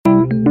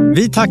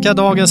Vi tackar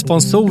dagens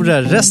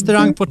sponsorer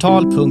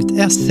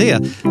restaurangportal.se.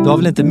 Du har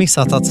väl inte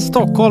missat att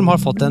Stockholm har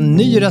fått en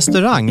ny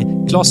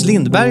restaurang. Claes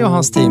Lindberg och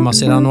hans team har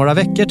sedan några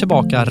veckor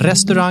tillbaka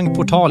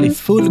restaurangportal i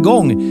full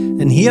gång.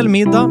 En hel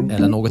middag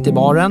eller något i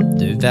baren,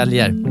 du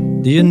väljer.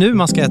 Det är ju nu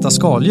man ska äta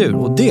skaldjur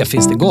och det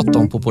finns det gott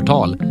om på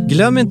Portal.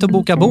 Glöm inte att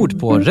boka bord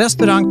på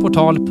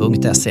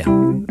restaurangportal.se.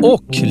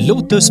 Och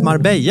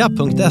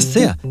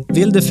lotusmarbella.se.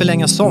 Vill du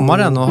förlänga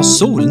sommaren och ha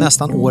sol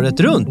nästan året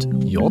runt?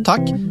 Ja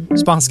tack.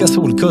 Spanska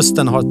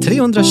solkusten har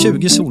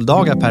 320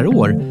 soldagar per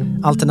år.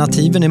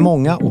 Alternativen är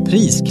många och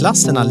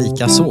prisklasserna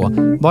lika så.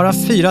 Bara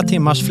 4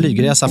 timmars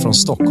flygresa från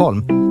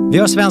Stockholm. Vi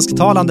har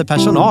svensktalande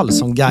personal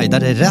som guidar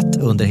dig rätt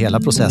under hela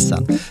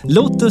processen.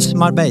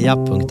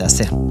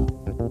 lotusmarbella.se.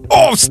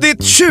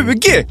 Avsnitt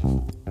 20!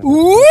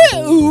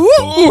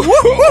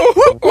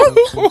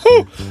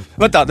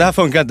 Vänta, det här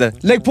funkar inte.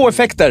 Lägg på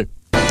effekter.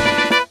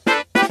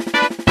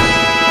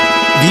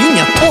 Vi är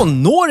inga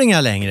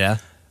tonåringar längre.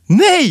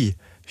 Nej!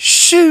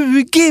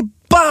 20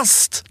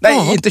 bast! Nej,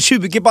 Ja. inte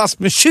 20 bast,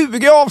 men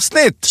 20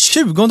 avsnitt!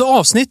 20:e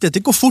avsnittet, det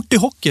går fort i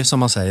hockey som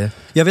man säger.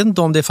 Jag vet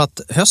inte om det är för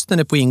att hösten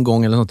är på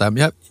ingång eller något där.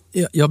 Men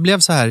jag blev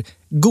så här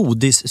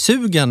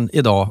godissugen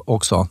idag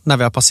också, när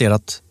vi har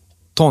passerat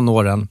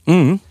tonåren.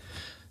 Mm.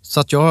 Så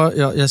att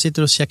jag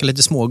sitter och käkar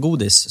lite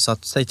smågodis. Så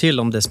att säg till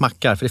om det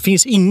smackar. För det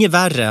finns inget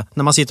värre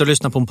när man sitter och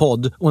lyssnar på en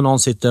podd och någon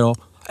sitter och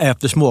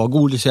äter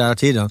smågodis hela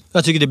tiden.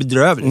 Jag tycker det är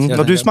bedrövligt.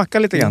 Och du smackar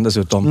lite grann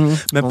dessutom.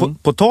 Men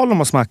på tal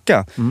om att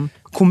smacka,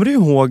 kommer du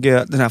ihåg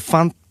den här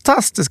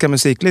fantastiska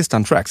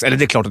musiklistan Tracks? Eller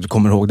det är klart att du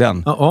kommer ihåg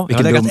den. Ja, jag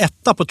har legat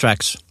etta på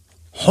Tracks.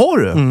 Har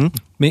du?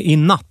 Med i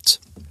natt.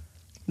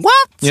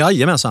 What?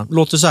 Jajamensan,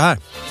 låter så här.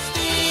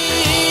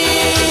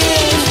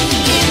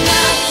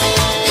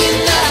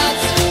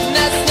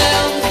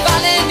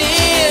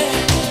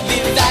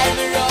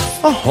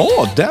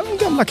 Jaha, den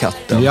gamla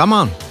katten. Ja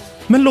man.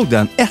 Men låg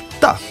den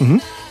etta?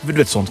 Du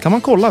vet, sånt kan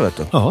man kolla, vet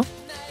du. Ja.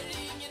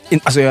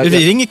 Alltså,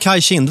 Vi ringer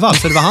Kai Kindvall,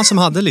 för det var han som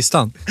hade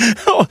listan.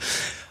 Ja,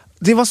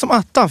 det var som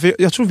attan, för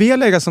jag tror vi har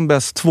legat som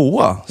bäst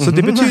 2. Så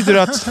det betyder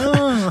att...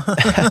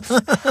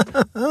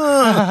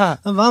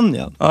 Han vann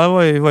ja.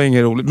 Ja, det var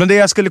inget roligt. Men det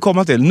jag skulle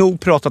komma till, nog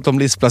pratat om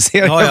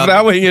listplaceringar, för det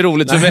här var inget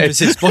roligt för mig.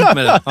 Precis, bort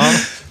med det. Ja.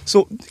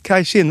 Så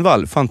Kai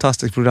Kindvall,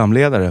 fantastisk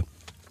programledare.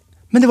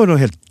 Men det var nog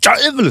helt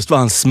jävligt vad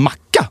han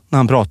smacka när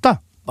han pratade.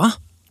 Va?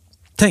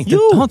 Det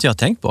har inte jag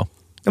tänkt på.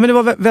 Ja, men det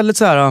var väldigt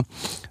så här,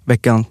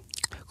 veckan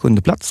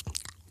 7:e plats.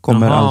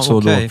 Kommer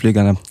då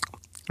flygande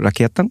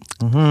raketen.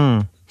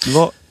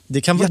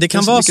 Det kan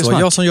vara så.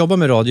 Jag som jobbar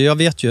med radio, jag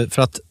vet ju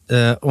för att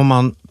om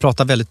man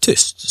pratar väldigt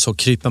tyst så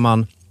kryper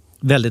man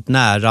väldigt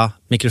nära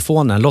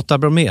mikrofonen. Lotta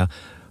Bromé,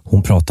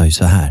 hon pratar ju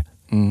så här.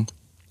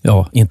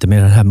 Ja, inte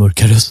med den här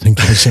mörka rösten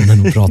kanske, men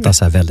hon pratar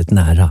så här väldigt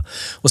nära.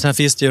 Och sen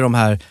finns det ju de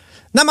här,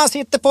 när man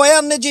sitter på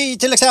Energy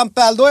till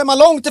exempel, då är man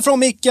långt ifrån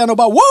micken och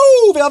bara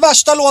wow, vi har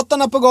värsta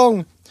låtarna på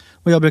gång.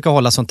 Och jag brukar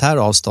hålla sånt här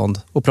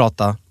avstånd och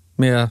prata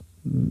med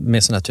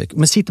sån här tryck.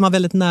 Men sitter man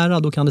väldigt nära,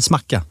 då kan det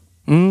smacka.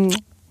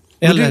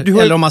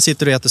 Eller om man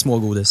sitter och äter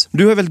smågodis.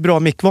 Du har väldigt bra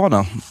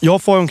mickvana.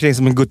 Jag får omkring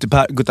som en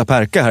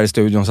guttaperka här i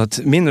studion, så att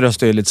min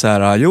röst är lite så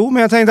här. Jo,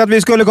 men jag tänkte att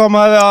vi skulle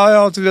komma.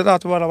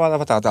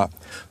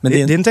 Men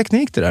det är en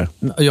teknik det där.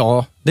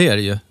 Ja, det är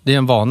det ju. Det är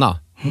en vana.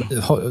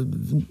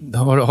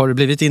 Har du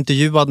blivit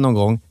intervjuad någon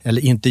gång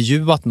eller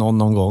intervjuat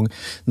någon gång?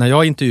 När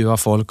jag intervjuar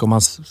folk, om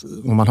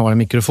man har en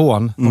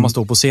mikrofon, om man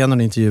står på scenen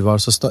och intervjuar,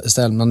 så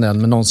ställer man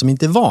den med någon som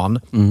inte är van.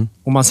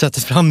 Och man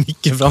sätter fram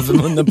micken framför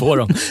munnen på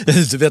dem.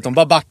 Du vet, de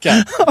bara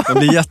backar. De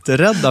blir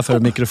jätterädda för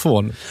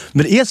mikrofon.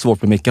 Men det är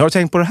svårt med mickar. Har du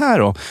tänkt på det här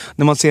då?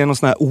 När man ser någon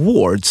sån här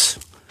awards,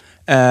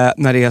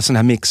 när det är sån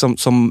här mick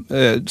som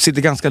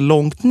sitter ganska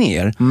långt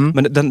ner.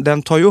 Men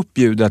den tar ju upp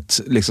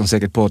ljudet liksom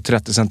säkert på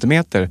 30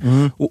 centimeter.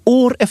 Och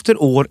år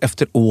efter år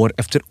efter år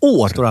efter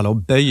år står alla och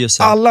böjer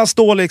sig. Alla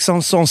står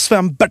liksom som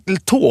Sven-Bertil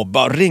Taube,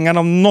 ringarna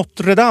om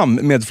Notre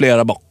Dame med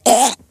flera, bara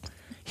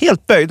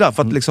helt böjda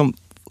för att liksom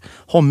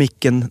ha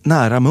micken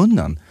nära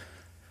munnen.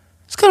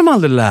 Ska de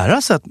aldrig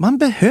lära sig att man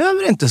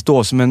behöver inte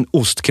stå som en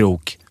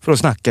ostkrok för att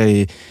snacka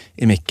i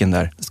micken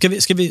där.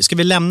 Ska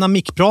vi lämna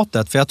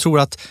mickpratet? För jag tror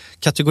att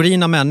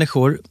kategorin av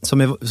människor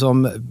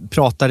som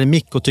pratar i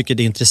mick och tycker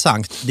det är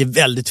intressant, det är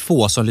väldigt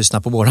få som lyssnar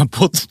på våran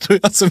podd, tror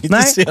jag, som är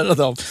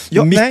intresserade av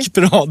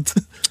mickprat.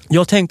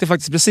 Jag tänkte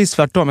faktiskt precis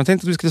tvärtom. Jag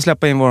tänkte att vi skulle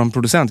släppa in våran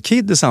producent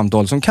Kid i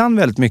samtal som kan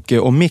väldigt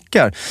mycket om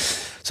mickar.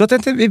 Så jag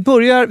tänkte vi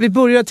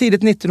börjar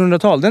tidigt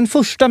 1900-tal. Den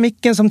första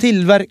micken som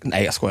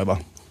Nej, jag skojar bara.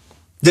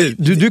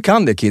 Du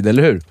kan det, Kid,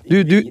 eller hur?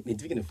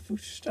 Inte vilken den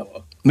första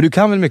var. Men du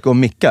kan väl mycket om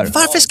mickar?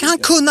 Varför ska han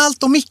kunna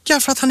allt om mickar?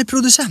 För att han är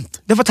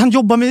producent. Det är för att han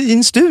jobbar i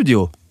en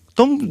studio.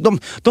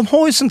 De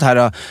har ju sånt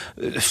här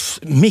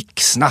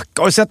micksnack.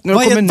 Har du sett,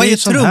 vad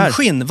är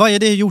trumskinn? Vad är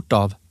det gjort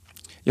av?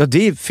 Ja,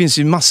 det finns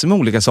ju massor med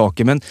olika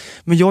saker. Men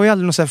jag är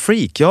aldrig någon sån här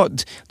freak.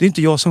 Det är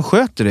inte jag som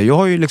sköter det. Jag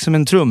har ju liksom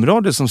en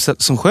trumradio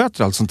som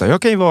sköter allt sånt där.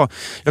 Jag kan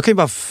ju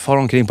bara fara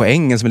omkring på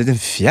ängen som en liten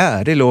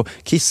fjäril och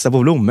kissa på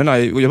blommorna.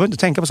 Jag behöver inte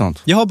tänka på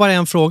sånt. Jag har bara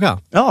en fråga.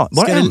 Ja,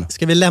 bara en.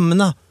 Ska vi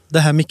lämna det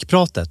här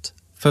mickpratet?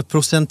 För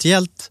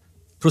procentuellt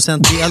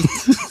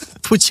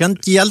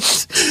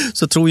Potentiellt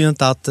så tror jag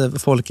inte att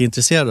folk är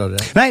intresserade av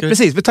det. Nej,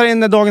 precis. Vi tar in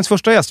dagens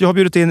första gäst. Jag har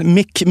bjudit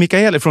in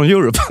Mikael från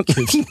Europe.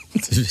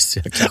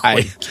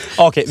 Nej.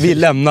 Okej, vi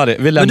lämnar det.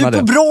 Men du är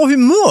på bra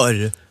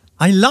humör.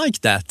 I like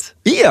that.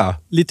 Yeah.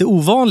 Lite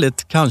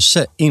ovanligt,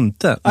 kanske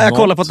inte. Ja, jag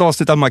kollade på ett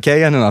avsnitt av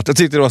Macahan i natt. Jag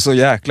tyckte det var så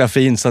jäkla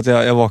fint så att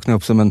jag vaknade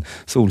upp som en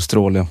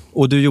solstråle.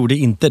 Och du gjorde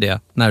inte det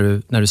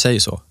när du säger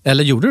så?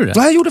 Eller gjorde du det?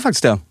 Nej, jag gjorde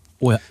faktiskt det.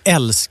 Och jag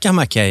älskar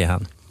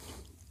Macahan.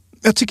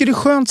 Jag tycker det är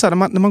skönt så här,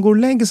 när man går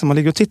och lägger sig, man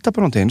ligger och tittar på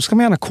någonting. Då ska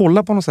man gärna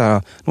kolla på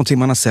någonting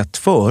man har sett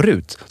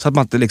förut. Så att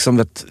man inte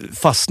liksom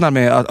fastnar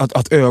med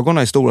att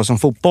ögonen är stora som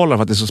fotbollar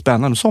för att det är så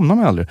spännande. Då somnar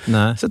man aldrig.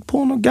 Nej. Sätt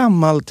på något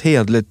gammalt,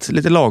 hedligt,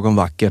 lite lagom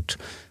vackert.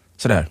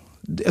 Sådär.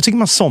 Jag tycker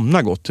man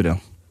somnar gott till det.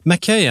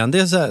 Macahan, det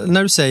är så här,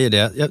 när du säger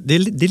det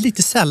är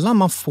lite sällan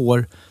man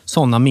får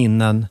sådana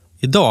minnen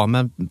idag.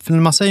 Men för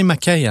när man säger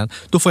Macahan,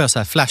 då får jag så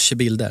här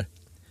flashbilder.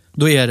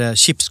 Då är det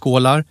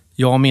chipskålar,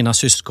 jag och mina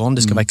syskon.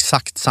 Det ska vara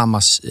exakt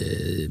samma...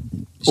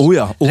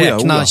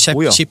 räkna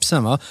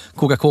chipsen, va?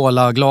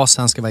 Coca-Cola,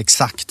 glasen ska vara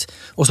exakt.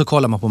 Och så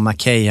kollar man på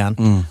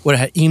Macahan. Och det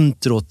här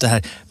introt, det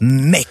här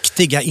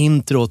mäktiga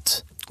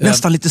introt.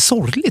 Nästan lite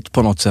sorgligt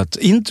på något sätt.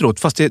 Introt,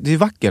 fast det är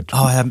vackert.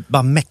 Ja,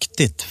 bara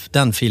mäktigt.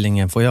 Den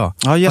feelingen får jag.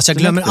 Ja, fast jag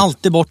glömmer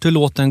alltid bort hur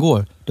låten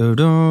går. Det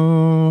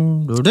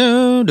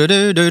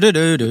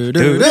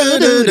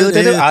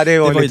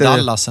var ju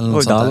Dallas eller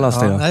något sånt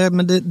där. Nej,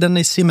 men den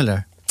är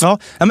similar. Ja,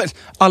 men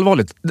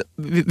allvarligt.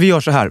 Vi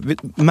gör så här.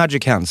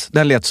 Magic Hands,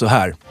 den lät så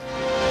här.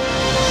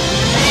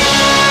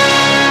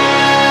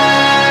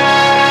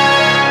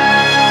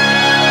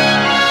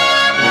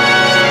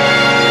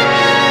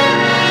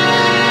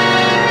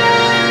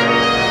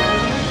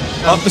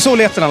 Ja, så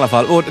lät den i alla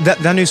fall. Och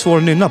den är ju svår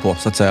att nynna på,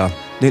 så att säga.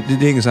 Det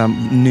är ingen sån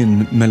här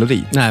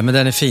nynmelodi. Nej, men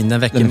den är fin. Den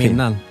väcker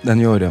minnen. Den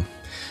gör det.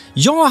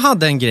 Jag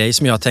hade en grej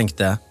som jag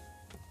tänkte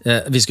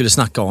vi skulle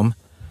snacka om.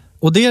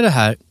 Och det är det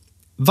här.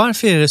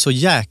 Varför är det så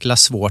jäkla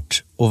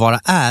svårt att vara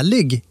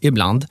ärlig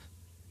ibland?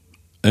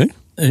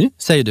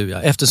 Säger du,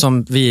 ja.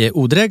 Eftersom vi är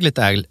odrägligt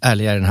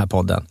ärliga i den här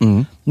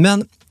podden.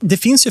 Men det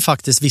finns ju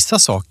faktiskt vissa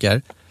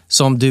saker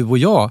som du och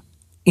jag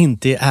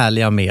inte är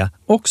ärliga med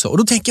också. Och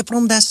då tänker jag på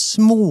de där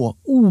små,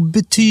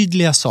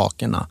 obetydliga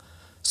sakerna.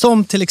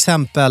 Som till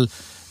exempel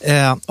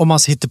om man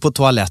sitter på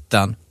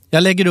toaletten.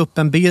 Jag lägger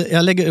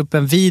upp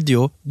en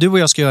video. Du och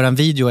jag ska göra en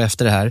video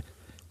efter det här.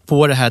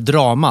 På det här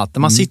dramat. När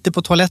man sitter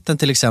på toaletten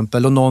till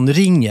exempel och någon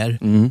ringer.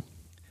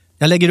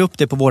 Jag lägger upp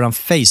det på våran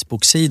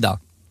Facebook-sida.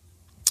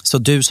 Så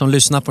du som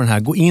lyssnar på den här,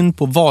 gå in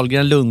på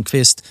Wahlgren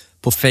Lundqvist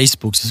på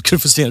Facebook så ska du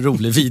få se en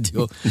rolig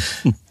video.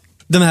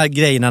 De här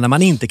grejerna när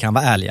man inte kan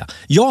vara ärliga.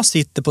 Jag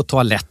sitter på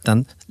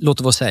toaletten,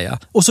 låt oss säga,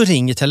 och så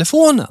ringer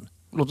telefonen.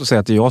 Låt oss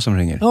säga att det är jag som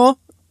ringer. Ja,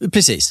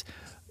 precis.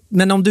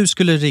 Men om du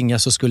skulle ringa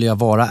så skulle jag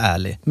vara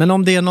ärlig. Men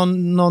om det är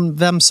någon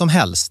vem som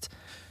helst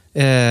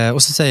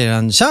och så säger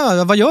han,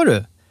 tja, vad gör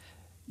du?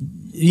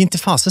 Inte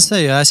fasen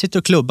säger jag sitter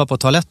och klubbar på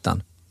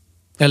toaletten.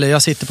 Eller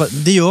jag sitter på...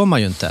 Det gör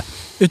man ju inte.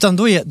 Utan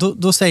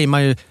då säger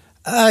man ju,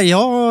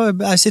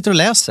 jag sitter och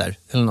läser.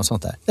 Eller något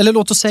sånt där. Eller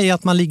låt oss säga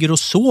att man ligger och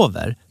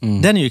sover.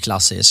 Den är ju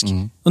klassisk.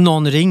 Och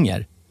någon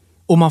ringer.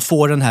 Och man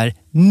får den här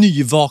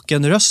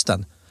nyvaken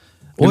rösten.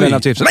 Du menar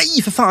typ,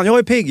 nej för fan, jag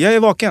är pigg, jag är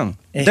vaken.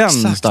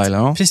 Exakt. Den stilen,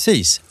 ja.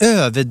 Precis.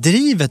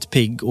 Överdrivet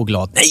pigg och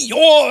glad.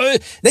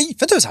 Nej,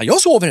 för tusan,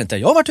 jag sover inte.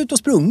 Jag har varit ute och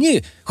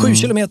sprungit 7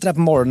 kilometer här på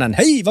morgonen.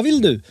 Hej, vad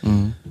vill du?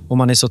 Och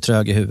man är så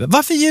trög i huvudet.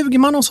 Varför ljuger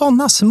man om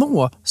sådana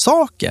små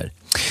saker?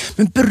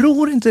 Men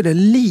beror inte det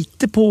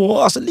lite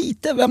på, alltså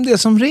lite vem det är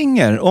som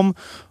ringer?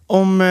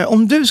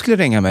 Om du skulle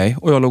ringa mig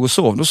och jag låg och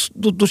sov,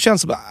 då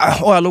känns det bara,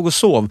 jag låg och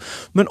sov.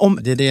 Men om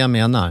det är det jag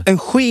menar. En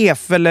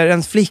chef eller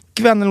en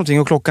flickvän eller någonting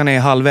och klockan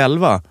är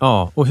 10:30.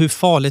 Ja, och hur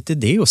farligt är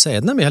det att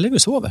säga? Nej, men jag ligger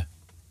och sover.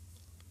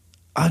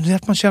 Ja, det är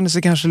att man känner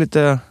sig kanske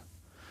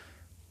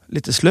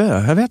lite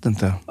slö, jag vet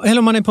inte. Eller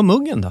om man är på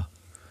muggen då?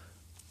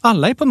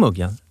 Alla är på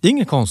muggen, det är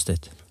inget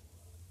konstigt.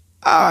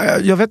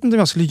 Jag vet inte om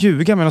jag skulle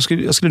ljuga, men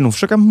jag skulle nog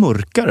försöka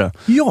mörka det.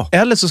 Ja.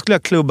 Eller så skulle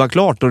jag klubba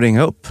klart och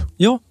ringa upp.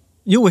 Ja,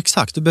 jo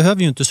exakt. Du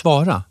behöver ju inte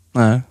svara.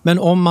 Nej. Men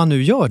om man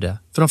nu gör det,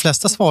 för de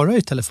flesta svarar ju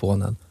i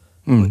telefonen.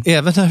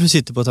 Även när du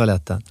sitter på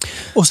toaletten.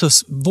 Och så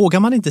vågar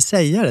man inte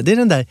säga det. Det är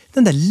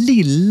den där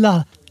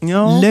lilla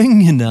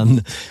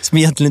lögnen som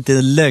egentligen inte är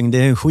en lögn. Det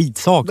är en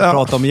skitsak att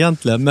prata om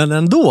egentligen. Men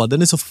ändå,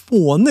 den är så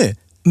fånig.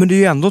 Men det är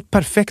ju ändå ett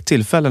perfekt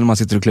tillfälle när man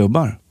sitter och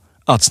klubbar.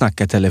 Att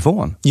snacka i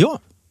telefon. Ja.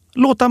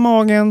 Låta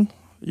magen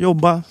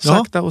jobba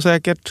sakta och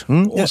säkert.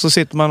 Och så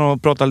sitter man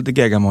och pratar lite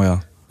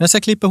geggamoja. Jag ska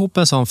klippa ihop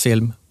en sån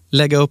film.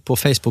 Lägga upp på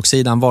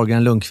Facebook-sidan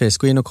Wahlgren Lundqvist.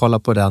 Gå in och kolla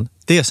på den.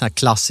 Det är sån här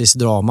klassisk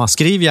drama.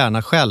 Skriv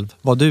gärna själv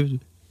vad du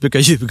brukar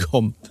ljuga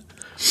om.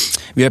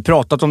 Vi har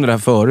pratat om det här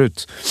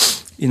förut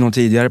i någon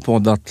tidigare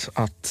podd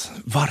att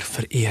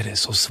varför är det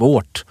så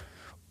svårt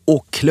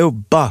att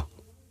klubba?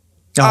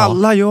 Ja.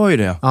 Alla gör ju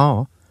det.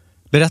 Ja.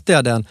 Berättar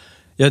jag den?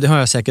 Ja, det har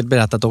jag säkert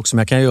berättat också,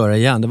 men jag kan göra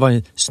igen. Det var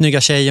en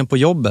snygga tjejen på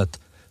jobbet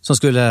som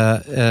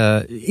skulle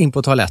in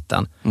på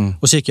toaletten.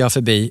 Och så gick jag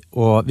förbi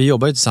och vi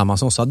jobbade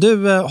tillsammans. Och hon sa,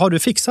 du, har du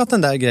fixat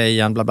den där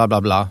grejen? Bla bla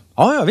bla bla.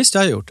 Ja, visst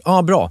jag har gjort.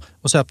 Ja, bra.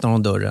 Och så öppnar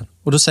hon dörren.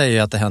 Och då säger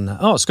jag till henne,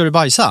 ja, ska du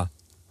bajsa?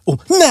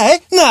 Och,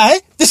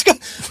 nej, det ska...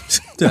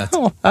 Du vet,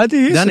 ja, det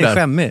är ju den är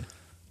skämmig.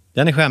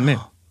 Den är skämmig.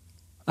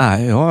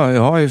 Nej,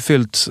 jag har ju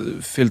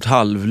fyllt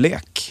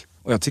halvlek.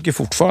 Och jag tycker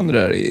fortfarande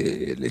det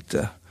är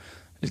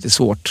lite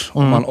svårt.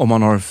 Om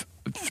man har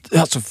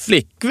alltså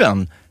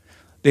flickvän.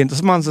 Det är inte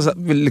som man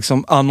vill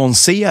liksom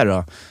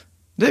annonsera.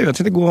 Jag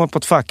tänkte gå på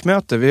ett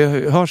fackmöte.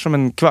 Vi hörs om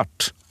en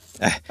kvart.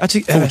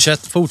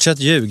 Fortsätt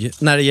ljug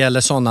när det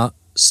gäller sådana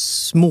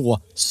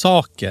små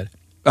saker.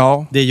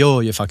 Ja. Det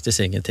gör ju faktiskt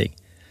ingenting.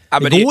 Ja,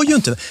 det går ju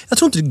inte. Jag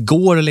tror inte det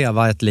går att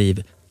leva ett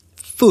liv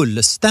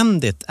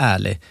fullständigt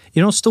ärlig. I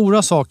de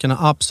stora sakerna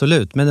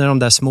absolut. Men när de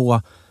där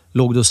små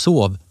låg du och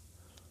sov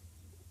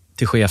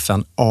till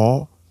chefen.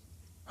 Ja,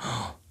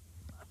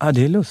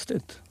 det är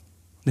lustigt.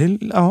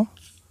 Ja.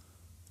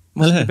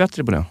 Måste bli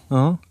bättre på det.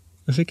 Ja.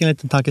 Jag fick en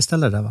liten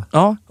tankeställare där, va?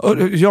 Ja,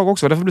 och jag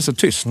också. Därför blir det så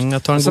tyst.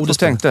 Jag tar en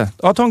godis.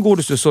 Ja, ta en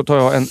godis så tar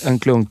jag en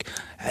klunk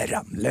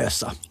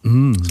Ramlösa.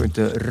 Så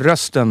inte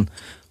rösten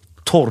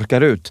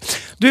torkar ut.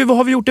 Du, vad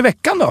har vi gjort i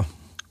veckan då?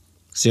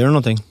 Ser du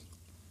någonting?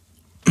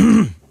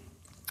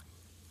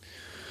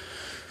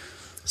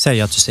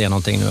 Säg att du ser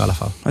någonting nu i alla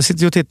fall. Jag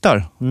sitter och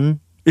tittar.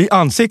 I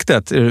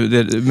ansiktet, är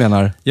det du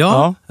menar?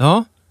 Ja.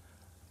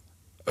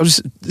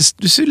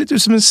 Du ser lite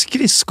ut som en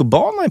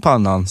skridskobana i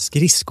pannan.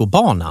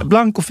 Skridskobana?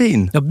 Blank och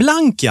fin. Ja,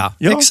 blank ja.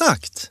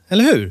 Exakt.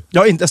 Eller hur?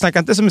 Jag snackar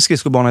inte som en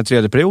skridskobana i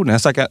tredje perioden.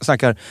 Jag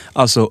snackar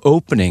alltså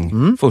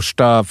opening.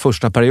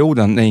 Första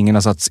perioden när ingen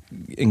har satt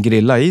en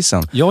grilla i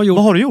isen.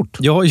 Vad har du gjort?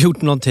 Jag har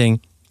gjort någonting.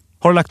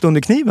 Har du lagt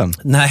under kniven?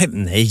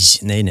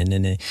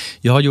 Nej.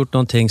 Jag har gjort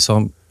någonting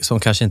som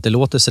kanske inte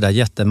låter sådär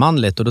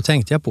jättemanligt. Och då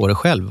tänkte jag på det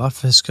själv.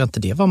 Varför ska inte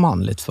det vara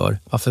manligt för?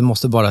 Varför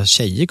måste bara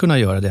tjejer kunna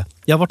göra det?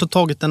 Jag har varit och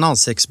tagit en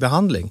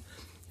ansiktsbehandling.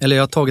 Eller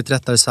jag har tagit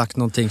rättare sagt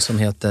någonting som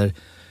heter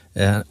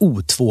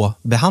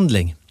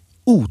O2-behandling.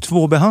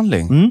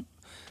 O2-behandling?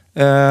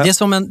 Det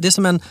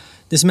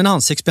är som en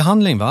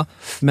ansiktsbehandling, va?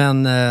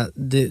 Men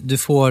du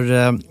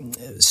får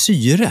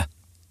syre.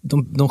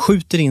 De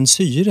skjuter in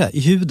syre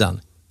i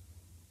huden.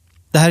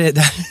 Det här.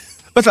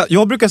 Vänta,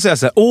 jag brukar säga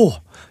så här,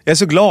 jag är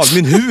så glad,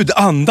 min hud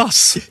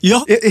andas.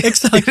 Ja,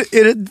 exakt.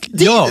 Är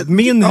det ja,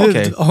 min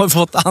hud har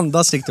fått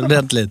andas riktigt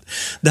ordentligt.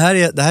 Det här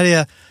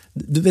är,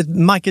 du vet,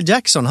 Michael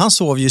Jackson, han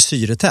sov ju i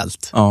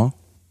syretält. Ja.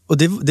 Och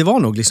det var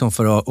nog liksom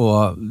för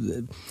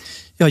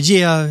att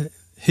ge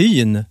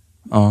hyn,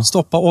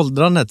 stoppa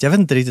åldrandet. Jag vet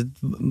inte riktigt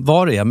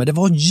vad det är, men det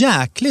var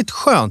jäkligt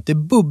skönt. Det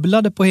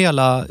bubblade på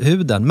hela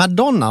huden.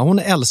 Madonna, hon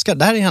älskar,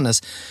 det här är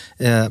hennes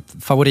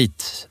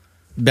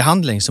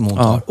favoritbehandling som hon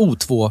tar.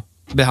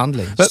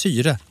 O2-behandling,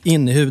 syre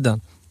in i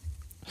huden.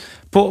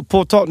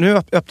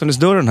 Nu öppnades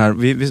dörren här.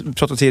 Vi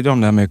pratade tidigare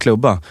om det här med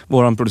klubba.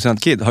 Våran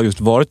producent Kid har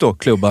just varit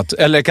och klubbat.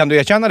 Eller kan du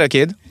erkänna det,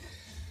 Kid?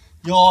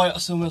 Ja,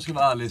 alltså, om jag ska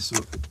vara ärlig så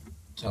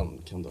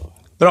kan det.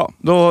 Bra,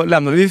 då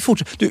lämnar vi.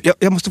 Du,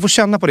 jag måste få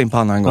känna på din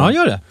panna en gång. Ja,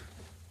 gör det.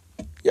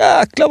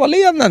 Jäklar vad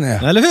len den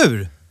är. Eller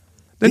hur?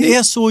 Det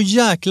är så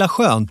jäkla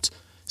skönt.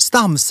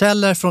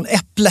 Stamceller från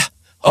äpple.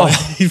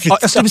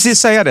 Jag ska precis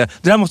säga det.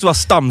 Det här måste vara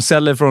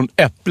stamceller från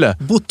äpple.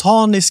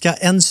 Botaniska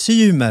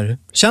enzymer.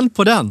 Känn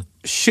på den.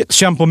 Shit,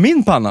 känn på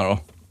min panna då.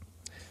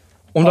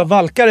 Om du har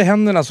valkar i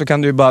händerna så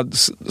kan du bara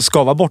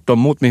skava bort dem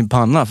mot min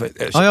panna.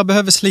 Ja, jag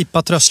behöver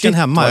slipa tröskeln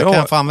hemma. Jag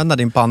kan få använda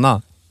din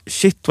panna.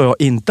 Shit vad jag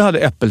inte hade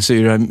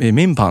äppelsyra i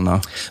min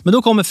panna. Men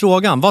då kommer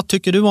frågan, vad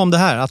tycker du om det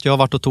här? Att jag har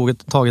varit och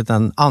tagit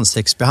en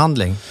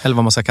ansiktsbehandling? Eller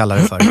vad man ska kalla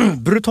det för.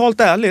 Brutalt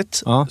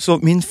ärligt. Ja. Så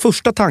min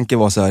första tanke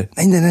var så här: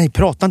 nej,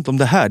 prata inte om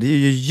det här. Det är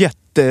ju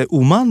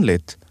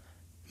jätteomanligt.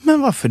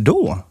 Men varför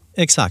då?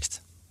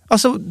 Exakt.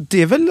 Alltså,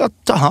 det är väl att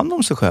ta hand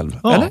om sig själv,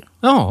 eller?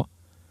 Ja.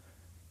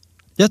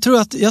 Jag tror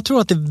att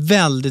det är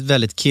väldigt,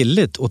 väldigt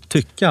killigt att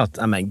tycka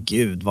att, men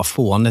gud, vad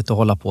fånigt att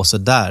hålla på så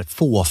där.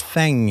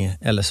 Fåfäng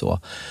eller så.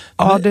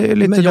 Ja, det är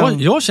lite... Men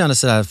jag känner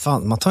så där,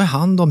 fan, man tar ju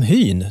hand om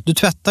hyn. Du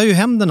tvättar ju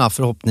händerna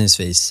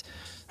förhoppningsvis.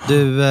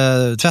 Du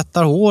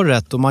tvättar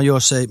håret och man gör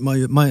sig man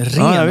är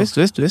ren. Ja, visst.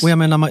 Och jag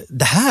menar,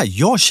 det här,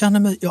 jag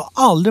har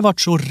aldrig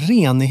varit så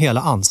ren i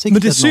hela ansiktet.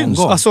 Men det syns,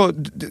 gång. alltså...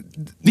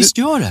 Visst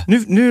gör det.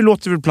 Nu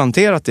låter det väl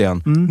planterat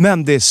igen.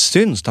 Men det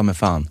syns, ta med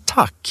fan.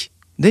 Tack.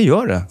 Det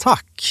gör det.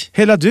 Tack.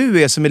 Hela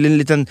du är som en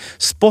liten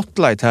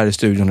spotlight här i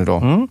studion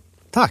idag.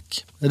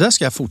 Tack. Det där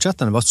ska jag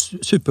fortsätta. Det var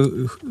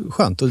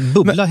superskönt att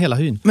bubbla hela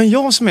hyn. Men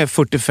jag som är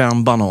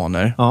 45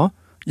 bananer,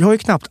 jag har ju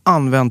knappt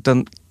använt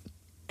en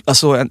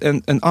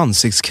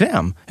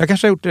ansiktskräm. Jag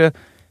kanske har gjort det...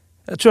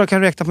 Jag tror jag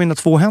kan räkna på mina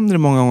 2 händer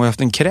många gånger jag har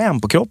haft en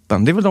kräm på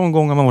kroppen. Det är väl de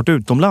gånger man varit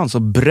utomlands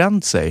och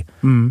bränt sig.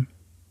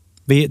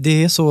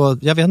 Det är så,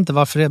 jag vet inte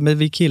varför, men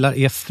vi killar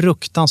är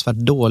fruktansvärt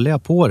dåliga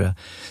på det.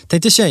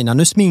 Tänk dig tjejerna,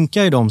 nu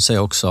sminkar ju de sig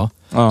också.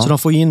 Så de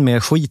får in mer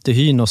skit i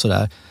hyn och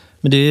sådär.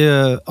 Men det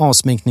är ju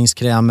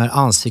avsminkningskrämer,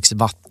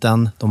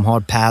 ansiktsvatten, de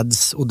har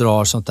pads och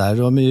drar sånt där.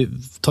 De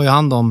tar ju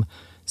hand om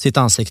sitt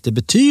ansikte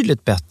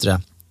betydligt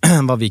bättre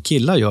vad vi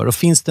killar gör. Och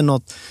finns det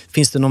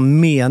någon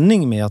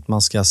mening med att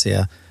man ska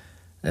se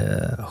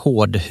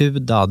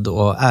hårdhudad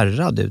och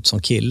ärrad ut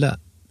som kille?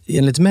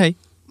 Enligt mig?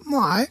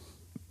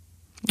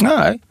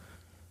 Nej.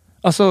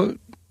 Alltså,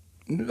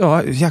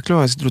 ja, jäklar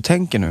vad jag sitter och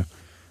tänker nu.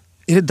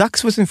 Är det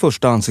dags för sin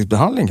första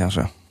ansiktsbehandling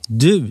kanske?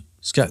 Du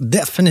ska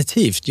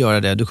definitivt göra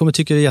det. Du kommer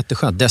tycka det är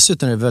jätteskönt.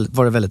 Dessutom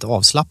var det väldigt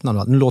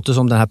avslappnande. Nu låter det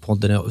som den här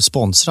podden är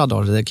sponsrad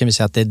av det. Det kan vi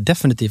säga att det är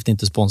definitivt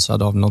inte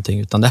sponsrad av någonting.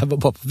 Utan det här var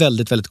bara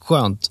väldigt, väldigt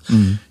skönt.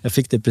 Jag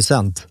fick det i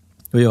present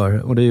att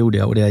göra och det gjorde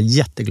jag. Och det är jag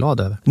jätteglad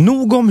över.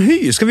 Nog om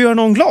hy. Ska vi göra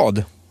någon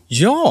glad?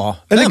 Ja,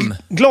 eller vem?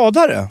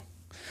 Gladare.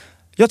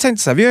 Jag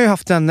tänkte så här, vi har ju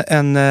haft en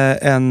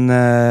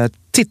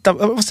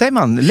vad säger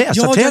man?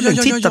 Läsartävling,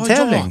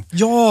 tittartävling.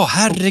 Ja,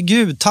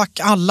 herregud. Tack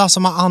alla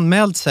som har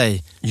anmält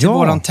sig till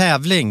våran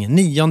tävling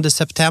 9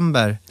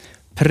 september.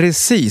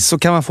 Precis, så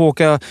kan man få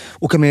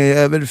åka med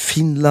över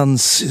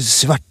Finlands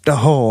svarta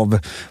hav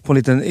på en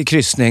liten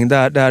kryssning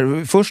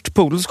där först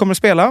Poodles kommer att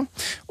spela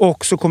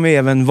och så kommer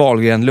även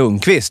Wahlgren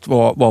Lundqvist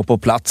vara på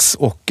plats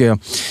och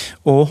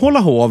hålla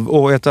hov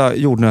och äta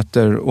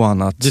jordnötter och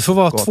annat. Du får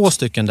vara 2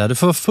 stycken där. Du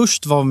får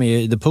först vara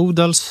med i The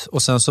Poodles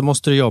och sen så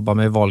måste du jobba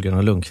med Wahlgren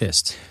och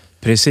Lundqvist.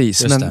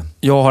 Precis, men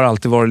jag har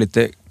alltid varit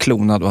lite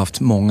klonad och haft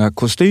många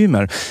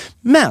kostymer.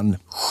 Men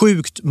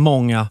sjukt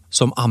många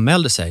som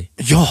anmälde sig.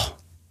 Ja!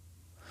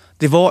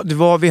 Det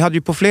var, vi hade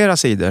ju på flera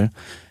sidor,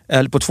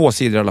 eller på 2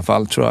 sidor i alla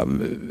fall, tror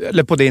jag.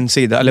 Eller på din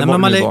sida, eller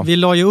vad det var. Vi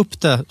la ju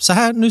upp det, så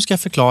här, nu ska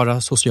jag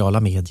förklara sociala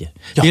medier.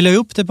 Ja. Vi la ju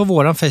upp det på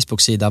våran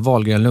Facebook-sida,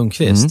 Wahlgren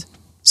Lundqvist.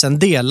 Sen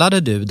delade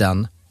du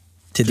den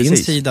till din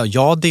sida och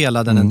jag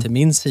delade den till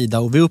min sida.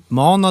 Och vi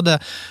uppmanade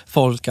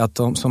folk att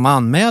de som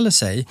anmäler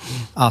sig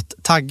att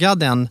tagga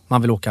den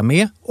man vill åka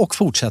med och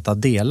fortsätta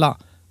dela.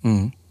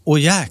 Och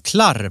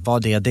jäklar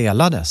vad det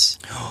delades.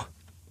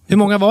 Hur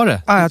många var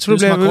det? Jag tror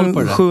det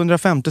blev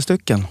 750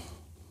 stycken.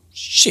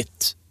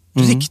 Shit,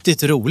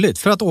 riktigt roligt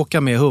för att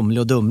åka med Humle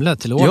och Dumle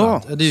till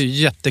Åland. Ja. Det är ju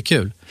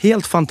jättekul.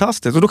 Helt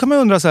fantastiskt. Och då kan man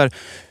undra så här,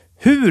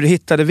 hur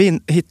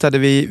hittade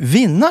vi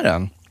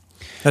vinnaren?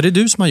 Ja, det är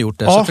du som har gjort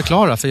det, så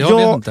förklara, för jag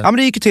vet inte. Ja, men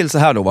det gick ju till så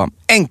här då, va?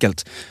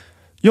 Enkelt.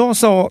 Jag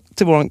sa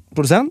till vår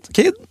producent,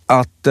 Kid,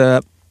 att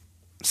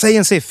säg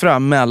en siffra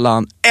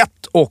mellan 1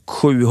 och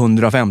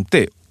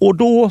 750. Och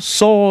då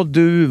sa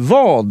du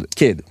vad,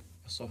 Kid?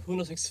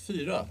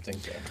 164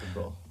 tänkte jag.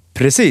 Bra.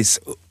 Precis.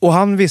 Och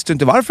han visste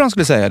inte varför han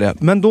skulle säga det.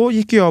 Men då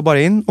gick jag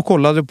bara in och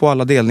kollade på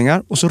alla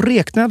delningar. Och så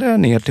räknade jag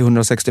ner till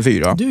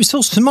 164. Du är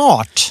så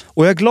smart!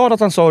 Och jag är glad att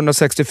han sa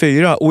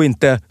 164 och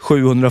inte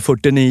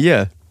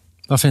 749.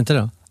 Varför inte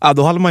då? Ja,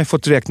 då hade man ju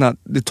fått räkna.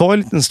 Det tar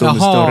en liten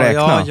stund att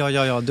räkna.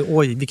 Ja.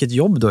 Oj, vilket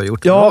jobb du har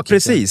gjort. Ja,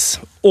 precis.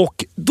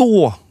 Och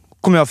då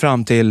kom jag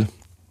fram till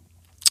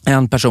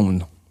en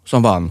person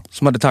som vann.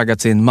 Som hade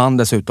taggat sin man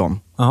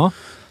dessutom. Aha.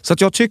 Så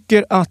att jag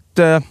tycker att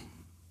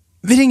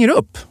vi ringer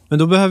upp. Men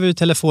då behöver vi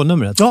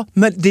telefonnumret. Ja,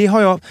 men det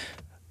har jag...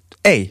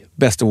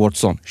 Bästa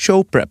Watson,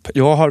 showprep.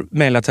 Jag har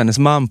mejlat hennes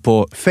man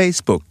på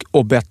Facebook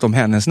och bett om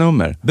hennes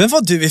nummer. Men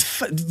vad du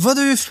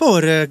är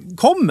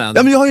förekommen.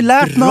 Ja, men jag har ju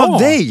lärt mig av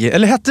dig.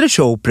 Eller hette det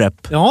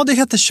showprep? Ja, det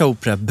heter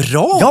showprep.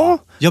 Bra! Ja.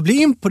 Jag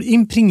blir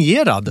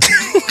impregnerad.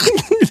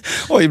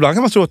 Och ibland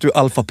kan man tro att du är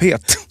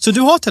alfabet. Så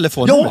du har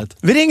telefonnumret? Ja,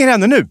 vi ringer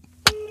henne nu.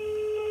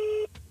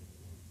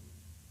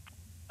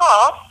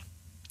 Ja.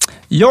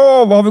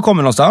 Ja, var har vi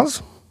kommit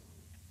någonstans?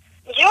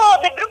 Ja,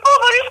 det beror på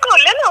var du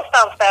skulle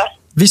någonstans där.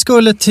 Vi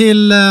skulle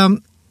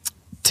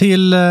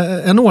till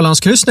en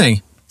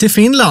Ålandskryssning. Till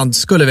Finland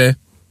skulle vi.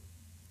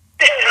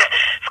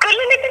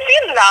 Skulle ni till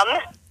Finland?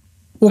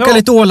 Åka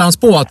lite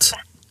Ålandsbåt.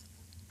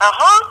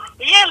 Jaha,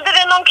 gällde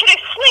det någon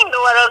kryssning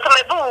då som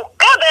är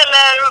bokad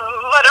eller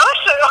vad rör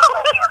sig om?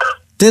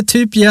 Det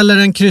typ gäller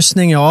en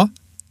kryssning, ja.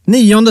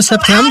 9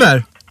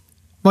 september.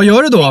 Vad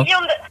gör du då?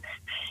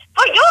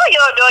 Vad jag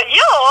gör då?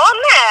 Ja,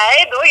 nej,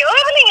 då gör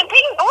jag väl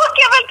ingenting. Då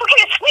åker jag väl på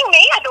kryssning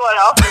med då.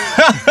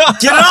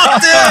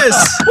 Grattis!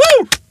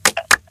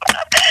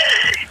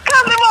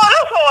 Kan det vara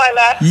så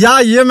eller?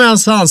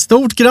 Jajamensan,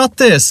 stort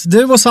grattis!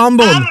 Du och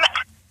sambon.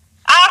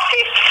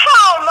 Fy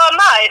fan vad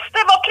nice.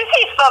 Det var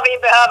precis vad vi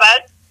behöver.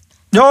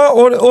 Ja,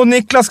 och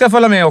Niklas ska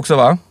följa med också,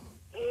 va?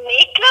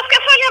 Niklas ska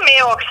följa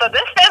med också,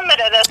 det stämmer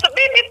det. Så det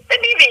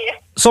blir vi.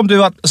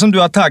 Som du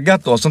har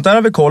taggat då, sånt där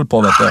har vi koll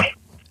på, vet du.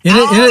 Men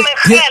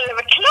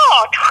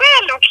självklart.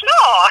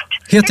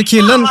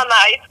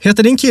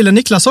 Heter din kille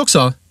Niklas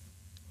också?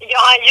 Ja,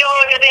 han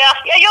gör det.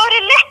 Jag gör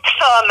det lätt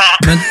för mig.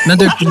 Men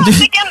du...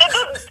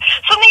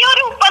 Så när jag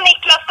ropar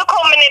Niklas, då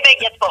kommer ni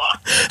bägge två.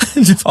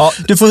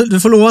 Du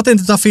får lova att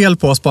inte ta fel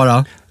på oss bara.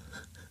 Nej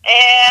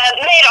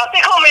då,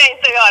 det kommer jag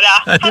inte att göra.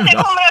 Fast jag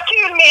kommer att ha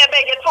kul med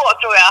bägge två,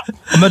 tror jag.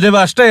 Men det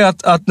värsta är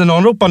att när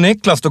någon ropar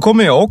Niklas, då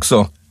kommer jag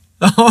också.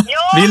 Ja,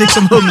 vi är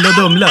liksom Humle och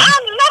Dumle.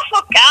 Alla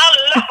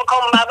får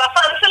komma. Vad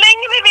fan, så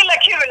länge vi vill ha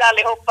kul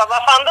allihopa,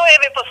 vad fan, då är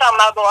vi på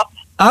samma båt.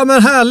 Ja,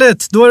 men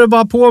härligt. Då är det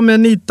bara på med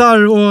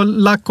nitar och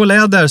lack och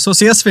läder, så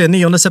ses vi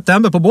 9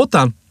 september på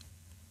båten.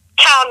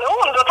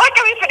 Kanon, då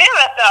tackar vi för det,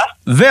 vet du.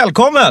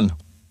 Välkommen!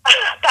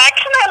 Tack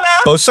snälla.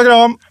 Puss och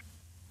kram.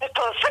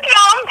 Puss och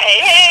kram,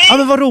 Hej. Ja,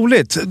 men vad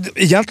roligt.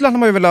 Egentligen har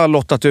man ju väl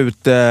lottat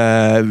ut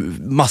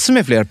massor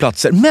med fler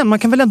platser. Men man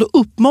kan väl ändå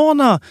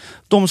uppmana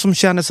de som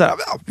känner så här,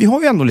 ja, vi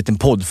har ju ändå en liten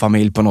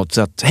poddfamilj på något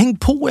sätt. Häng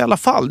på i alla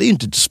fall. Det är ju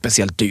inte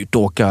speciellt dyrt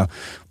att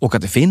åka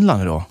till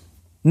Finland idag.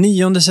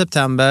 9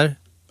 september.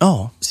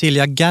 Ja.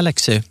 Silja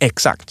Galaxy.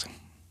 Exakt.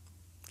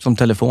 Som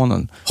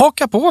telefonen.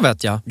 Haka på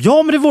vet jag.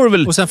 Ja, men det vore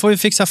väl... Och sen får vi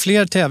fixa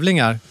fler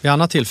tävlingar vid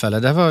annat tillfälle.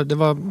 Det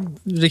var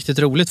riktigt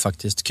roligt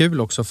faktiskt.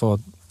 Kul också att få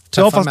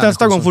träffa Ja, fast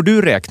nästa gång får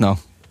du räkna.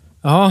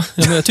 Ja,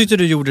 men jag tyckte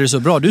du gjorde det så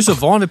bra. Du är så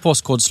van vid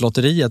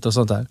postkodslotteriet och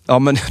sånt där. Ja,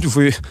 men du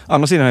får ju...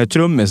 Andra sidan är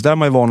trummis. Där är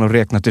man ju van att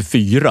räkna till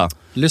 4.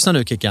 Lyssna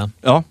nu, Kickan.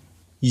 Ja.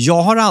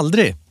 Jag har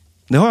aldrig.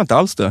 Det har jag inte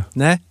alls det.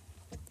 Nej.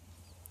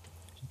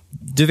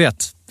 Du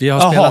vet, vi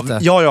har spelat det.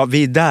 Ja,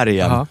 vi är där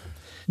igen. Aha.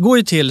 Går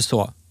ju till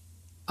så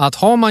att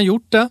har man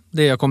gjort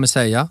det jag kommer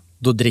säga,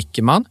 då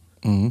dricker man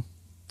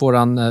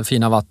våran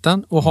fina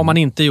vatten. Och har man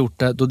inte gjort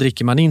det, då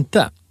dricker man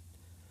inte.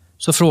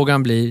 Så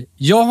frågan blir,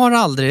 jag har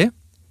aldrig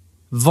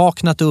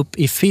vaknat upp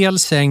i fel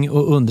säng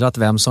och undrat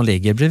vem som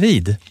ligger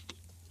bredvid.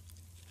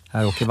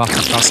 Här åker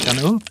vattenflaskan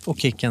upp och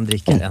Kicken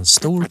dricker en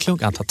stor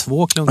klunk. Han tar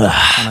 2 klunkar.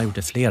 Han har gjort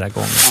det flera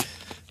gånger.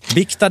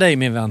 Bikta dig,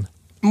 min vän.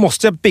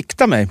 Måste jag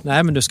bikta mig?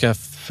 Nej, men du ska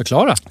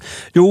förklara.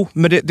 Jo,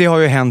 men det har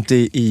ju hänt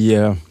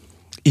i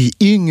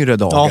yngre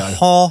dagar.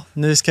 Jaha,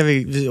 nu ska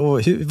vi...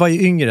 Vad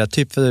är yngre?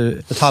 Typ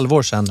för ett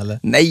halvår sedan, eller?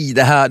 Nej,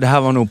 det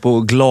här var nog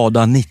på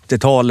glada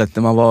 90-talet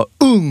när man var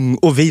ung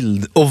och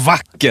vild och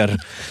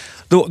vacker.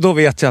 Då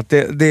vet jag att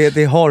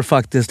det har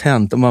faktiskt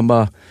hänt och man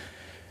bara...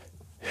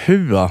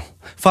 Hur?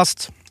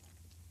 Fast...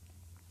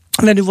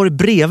 När du var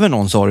bredvid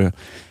någon, sa du.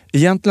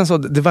 Egentligen så,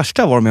 det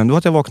värsta var med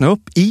att jag vaknade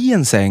upp i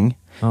en säng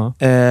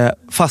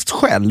fast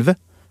själv.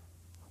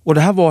 Och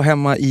det här var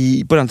hemma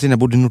på den tiden jag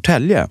bodde i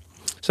Norrtälje.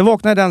 Så jag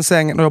vaknade i den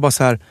sängen och jag bara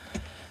så här...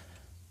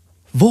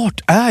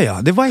 Vart är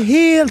jag? Det var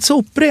helt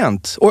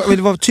soprent. Och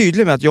det var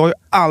tydligt med att jag har ju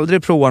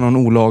aldrig provat någon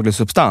olaglig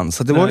substans.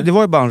 Så det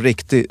var ju bara en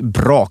riktig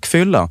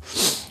brakfylla.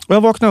 Och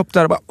jag vaknade upp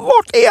där och bara,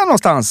 vart är jag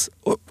någonstans?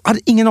 Och hade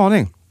ingen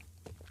aning.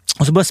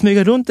 Och så började jag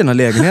smyga runt i den här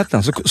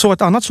lägenheten. Så såg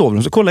ett annat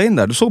sovrum, så kollade jag in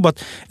där. Du såg bara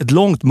ett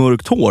långt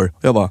mörkt hår.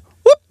 Och jag bara,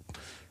 whoop!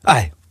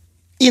 Nej,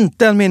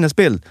 inte en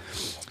minnesbild.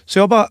 Så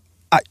jag bara,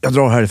 jag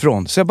drar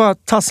härifrån. Så jag bara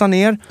tassar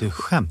ner. Du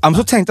skämtar. Men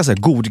så tänkte jag så här,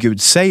 god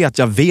gud, säg att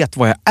jag vet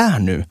vad jag är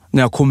nu.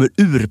 När jag kommer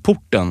ur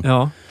porten.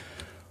 Ja.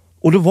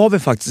 Och då var vi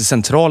faktiskt i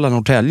centrala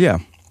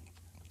Norrtälje.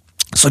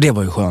 Så det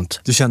var ju skönt.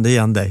 Du kände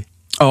igen dig.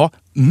 Ja,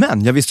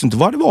 men jag visste inte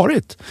vad det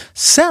varit.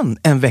 Sen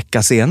en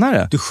vecka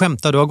senare. Du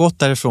skämtar, du har gått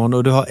därifrån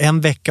och du har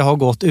en vecka har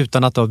gått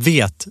utan att du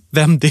vet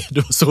vem det är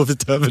du har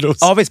sovit över hos.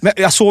 Ja visst, men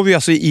jag sov ju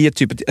alltså i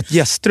ett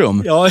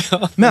gästrum. Ja,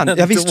 men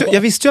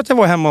jag visste ju att jag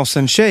var hemma hos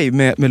en tjej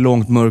med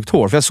långt mörkt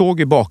hår. För jag såg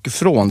ju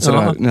bakifrån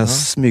sådär, när jag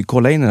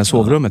smygkollade in i det här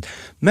sovrummet.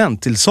 Men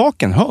till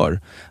saken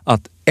hör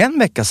att en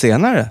vecka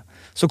senare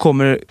så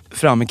kommer det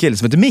fram en kille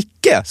som heter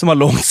Micke som har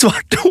långt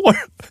svart hår.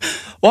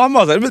 Och han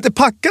var lite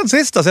packad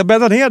sista så jag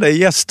bäddade ner dig i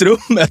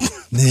gästrummet.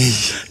 Nej.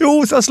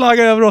 Jo, så jag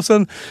slaggade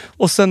över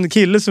och sen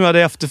kille som jag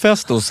hade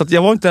efterfest hos. Så att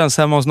jag var inte ens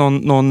hemma hos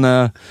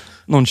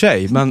någon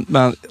tjej.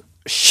 Men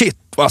shit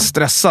vad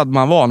stressad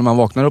man var när man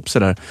vaknar upp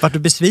sådär. Var du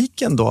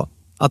besviken då?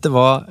 Att det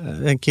var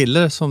en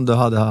kille som du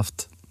hade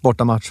haft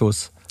bortamatch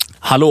hos?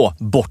 Hallå,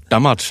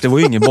 bortamatch. Det var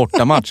ju ingen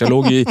bortamatch. Jag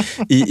låg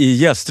i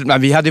gästrummet.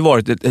 Men vi hade ju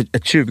varit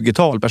ett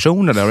 20-tal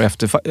personer där och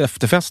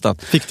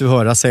efterfestat. Fick du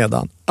höra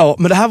sedan? Ja,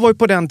 men det här var ju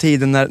på den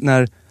tiden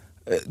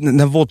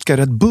när vodka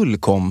Red Bull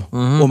kom.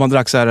 Och man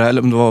drack så här,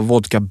 eller om det var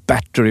vodka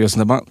battery och sånt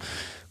där. Man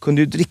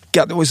kunde ju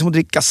dricka, det var ju som att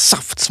dricka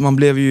saft. Så man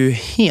blev ju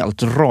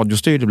helt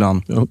radiostyrd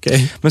ibland.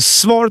 Okay. Men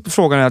svaret på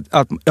frågan är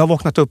att jag har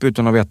vaknat upp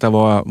utan att veta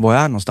var jag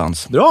är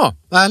någonstans. Bra,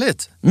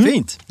 ärligt.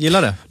 Fint,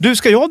 gillar det. Du,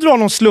 ska jag dra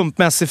någon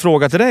slumpmässig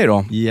fråga till dig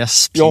då?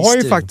 Yes, jag har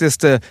ju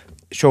faktiskt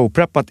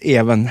showpreppat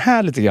även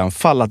här lite grann,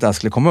 fall att det här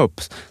skulle komma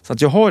upp. Så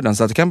att jag har den,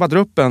 så att jag kan bara dra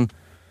upp en...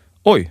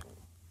 Oj!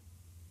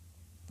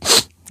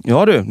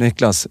 Ja du,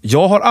 Niklas.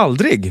 Jag har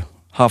aldrig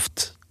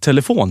haft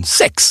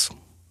telefonsex.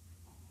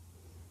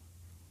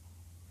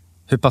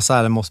 Hur pass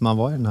ärlig måste man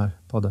vara i den här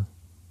podden?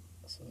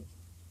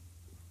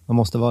 Man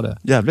måste vara det.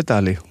 Jävligt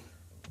ärlig.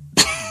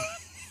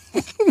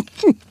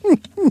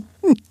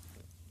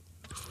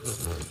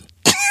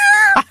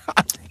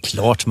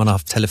 Klart man har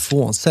haft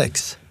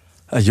telefonsex.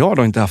 Jag har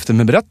då inte haft det,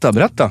 men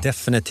berätta.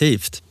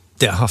 Definitivt.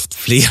 Det har haft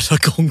flera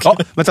gånger. Ja,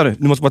 vänta nu.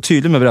 Du måste vara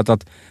tydlig med att berätta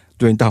att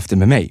du har inte haft det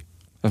med mig.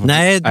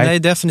 Nej,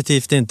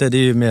 definitivt inte. Det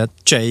är ju med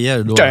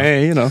tjejer då.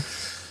 Tjejerna.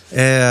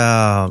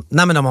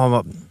 Nej, men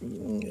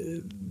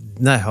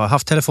jag har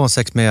haft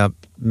telefonsex med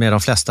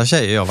de flesta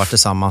tjejer jag har varit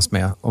tillsammans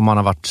med. Och man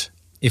har varit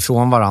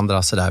ifrån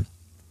varandra sådär.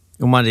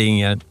 Och man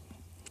ringer.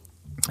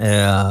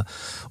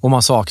 Och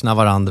man saknar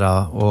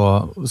varandra.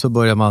 Och så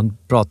börjar man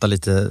prata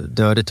lite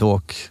dirty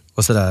talk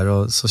och sådär.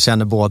 Och så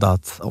känner båda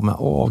att,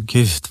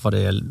 gud vad det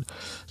är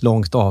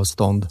långt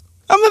avstånd.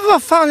 Ja, men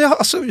vad fan,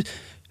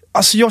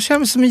 alltså jag känner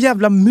mig som en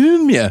jävla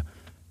mumie.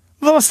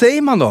 Vad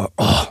säger man då?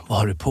 Vad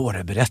har du på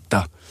dig?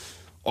 Berätta.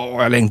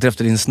 Jag längtar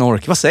efter din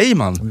snork. Vad säger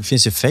man? Det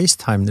finns ju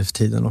FaceTime nu för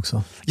tiden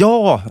också.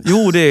 Ja,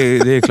 jo det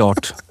är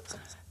klart.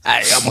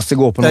 Nej, jag måste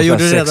gå på någon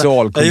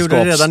sexualkunskapskurs. Jag gjorde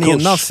det redan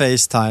innan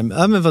FaceTime.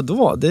 Ja, men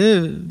vadå?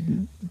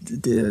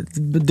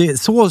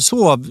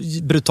 Så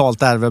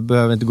brutalt är det,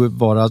 behöver inte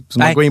vara så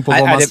man går in på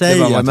vad man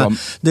säger. Men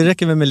det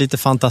räcker väl med lite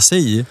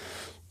fantasi.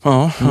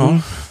 Ja.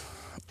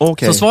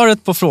 Okay. Så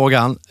svaret på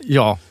frågan,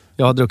 ja.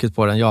 Jag har druckit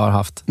på den, jag har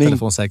haft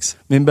telefonsex.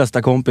 Min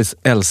bästa kompis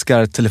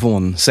älskar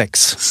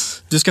telefonsex.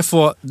 Du ska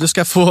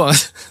få...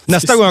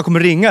 Nästa gång jag kommer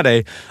ringa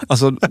dig,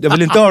 alltså jag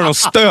vill inte höra någon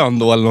stön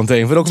då eller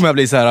någonting. För då kommer jag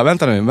bli så här,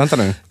 vänta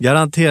nu.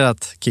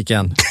 Garanterat,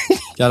 Kicken.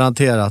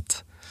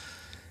 Garanterat.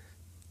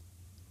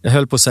 Jag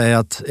höll på att säga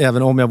att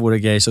även om jag vore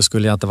gay så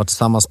skulle jag inte vara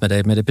tillsammans med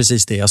dig. Men det är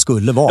precis det jag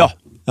skulle vara.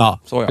 Ja,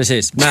 så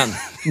precis. Men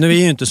nu är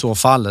ju inte så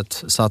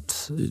fallet. Så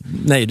att,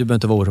 nej, du behöver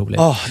inte vara orolig.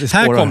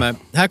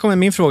 Här kommer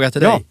min fråga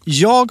till dig. Ja.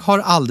 Jag har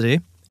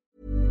aldrig...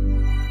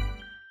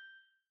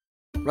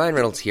 Ryan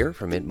Reynolds here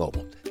from Mint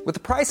Mobile. With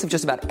the price of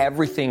just about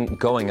everything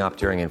going up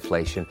during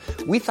inflation,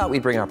 we thought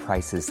we'd bring our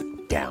prices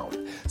down.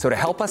 So to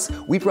help us,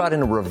 we brought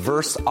in a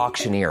reverse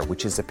auctioneer,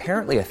 which is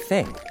apparently a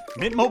thing.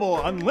 Mint Mobile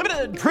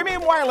Unlimited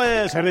Premium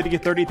Wireless. How to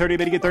get 30, 30,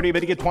 bit to get 30,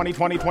 bit to get 20,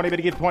 20, 20, bit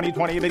to get 20,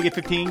 20, bit to get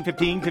 15,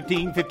 15,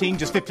 15, 15,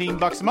 just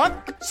 $15 a month?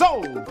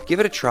 Sold!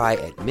 Give it a try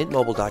at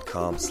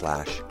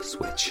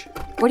mintmobile.com/switch.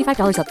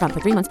 $45 up front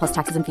for 3 months plus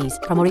taxes and fees.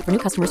 Promo rate for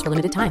new customers for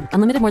limited time.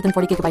 Unlimited more than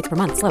 40 gigabytes per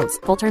month. Slows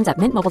full terms at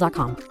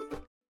mintmobile.com.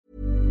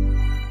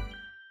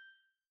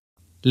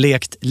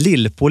 Lekt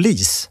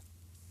lillpolis.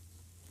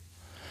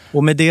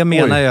 Och med det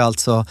menar jag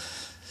alltså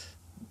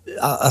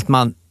att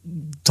man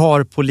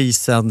tar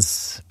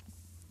polisens...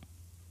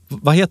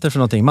 Vad heter det för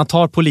någonting? Man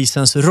tar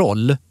polisens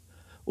roll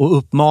och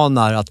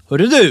uppmanar att,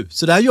 hörru du,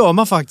 så där gör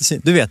man faktiskt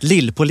inte. Du vet,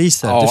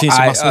 lillpoliser. Ja, det finns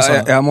ju massor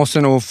sådana. Jag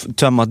måste nog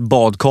tömma ett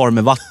badkar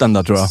med vatten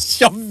där, tror jag.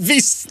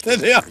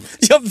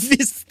 Jag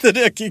visste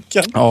det,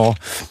 Kicken. Ja,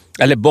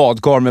 eller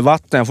badkar med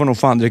vatten. Jag får nog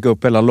fan dricka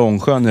upp hela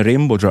Långsjön i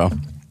Rimbo, tror jag.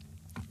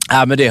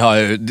 Ja, men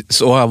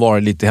så har jag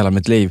varit lite hela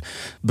mitt liv.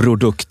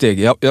 Broduktig.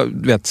 Jag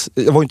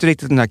var inte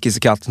riktigt den här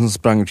kissekatten som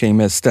sprang omkring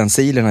med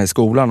stencilerna i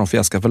skolan och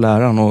fjäskade för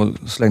läraren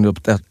och slängde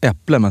upp ett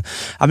äpple. Men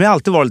jag har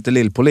alltid varit lite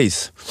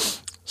lillpolis.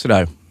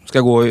 Sådär. Ska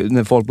gå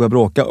när folk börjar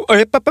bråka.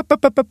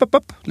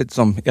 Lite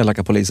som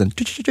elaka polisen.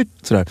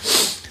 Sådär.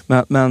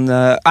 Men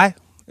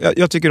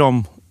jag tycker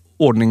om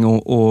ordning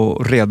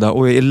och reda.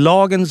 Och är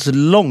lagens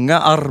långa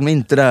arm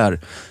inte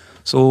där,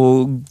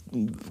 så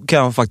kan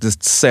jag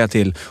faktiskt säga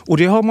till. Och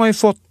det har man ju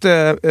fått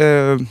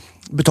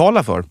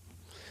betala för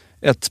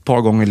ett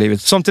par gånger i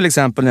livet. Som till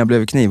exempel när jag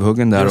blev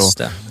knivhuggen där.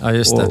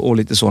 Just det. Och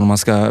lite så när man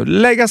ska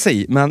lägga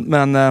sig i.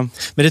 Men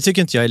det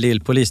tycker inte jag är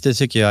lillpolis. Det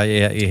tycker jag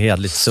är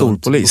hedligt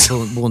storpolis.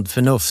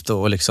 Bondförnuft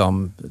och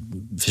liksom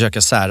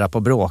försöka sära på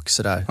bråk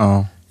sådär.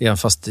 Ja. Även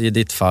fast i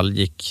ditt fall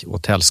gick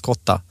åt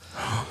helskotta.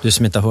 Du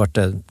som inte har hört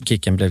det,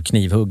 Kicken blev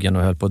knivhuggen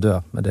och höll på att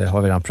dö. Men det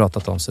har vi redan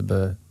pratat om, så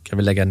kan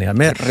vi lägga ner.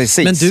 Men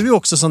du är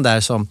också sån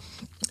där som,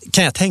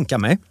 kan jag tänka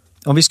mig,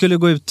 om vi skulle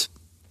gå ut,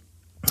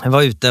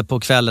 vara ute på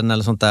kvällen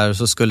eller sånt där,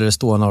 så skulle det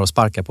stå några och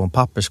sparka på en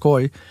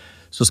papperskorg,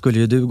 så skulle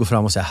ju du gå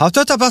fram och säga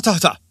hatta.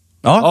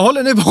 Ja, vad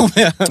håller ni på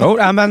med?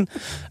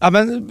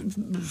 Men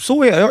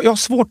så är jag har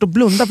svårt att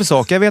blunda för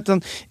saker. Jag vet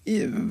en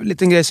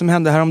liten grej som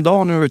hände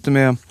häromdagen när vi var ute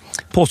med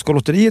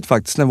Påskolotteriet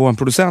faktiskt, när vår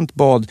producent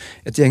bad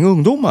ett gäng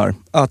ungdomar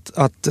att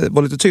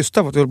vara lite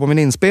tysta för att vi höll på med en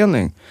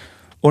inspelning.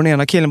 Och den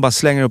ena killen bara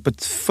slänger upp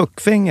ett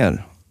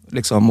fuckfinger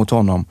liksom mot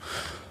honom.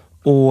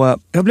 Och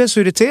jag blev så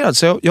irriterad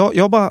så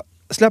jag bara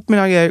släpper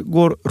mina grejer,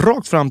 går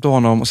rakt fram till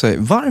honom och säger,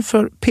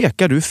 varför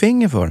pekar du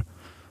finger för?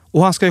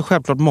 Och han ska ju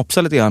självklart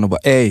mopsa lite grann och bara,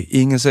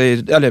 ingen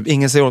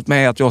säger åt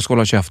mig att jag ska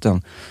hålla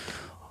käften.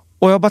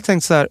 Och jag bara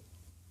tänkte så här,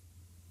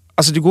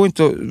 alltså det går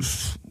inte att,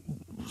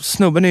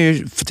 snubben är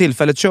ju för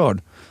tillfället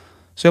körd.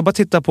 Så jag bara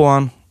tittar på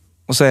han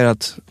och säger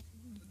att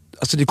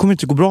alltså det kommer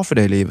inte gå bra för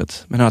dig i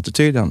livet med den här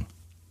attityden.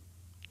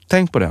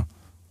 Tänk på det.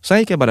 Sen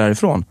gick jag bara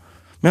därifrån.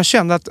 Men jag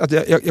kände att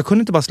jag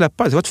kunde inte bara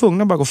släppa det. Jag var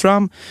tvungen att bara gå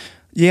fram,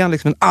 ge han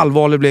liksom en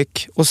allvarlig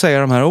blick och säga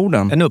de här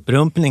orden. En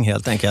upprumpning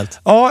helt enkelt.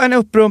 Ja, en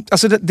upprumpning.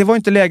 Alltså det var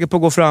inte läge på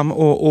att gå fram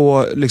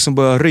och liksom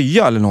börja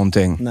rya eller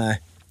någonting.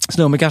 Nej.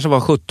 Snubben kanske var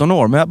 17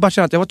 år. Men jag bara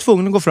kände att jag var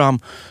tvungen att gå fram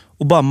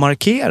och bara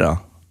markera.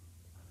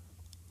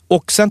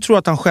 Och sen tror jag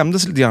att han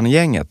skämdes lite grann i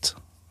gänget.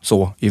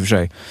 Så, i och för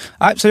sig.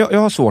 Nej, så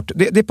jag har svårt.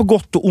 Det är på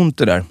gott och ont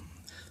det där.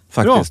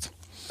 Faktiskt.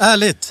 Bra.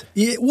 Ärligt.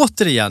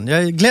 Återigen,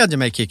 jag glädjer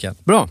mig, Kicken.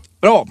 Bra.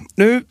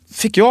 Nu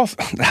fick jag...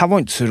 Det här var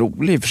inte så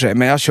roligt i och för sig,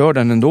 men jag kör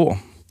den ändå.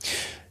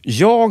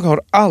 Jag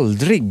har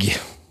aldrig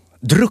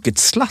druckit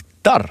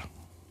slattar.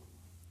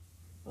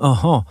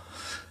 Aha.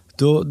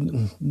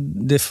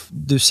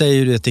 Du säger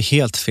ju det till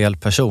helt fel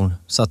person.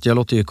 Så att jag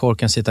låter ju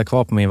korken sitta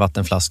kvar på min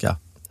vattenflaska.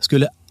 Jag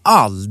skulle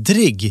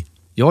aldrig...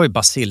 Jag är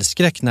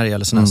basilskräck när det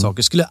gäller såna här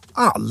saker. Skulle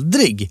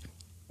aldrig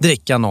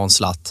dricka någon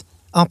slatt.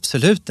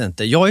 Absolut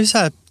inte. Jag är så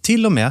här,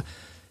 till och med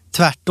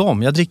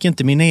tvärtom. Jag dricker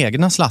inte mina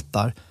egna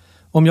slattar.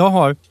 Om jag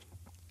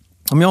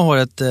har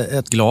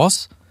ett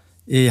glas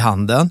i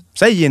handen.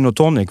 Säg gin och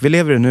tonic. Vi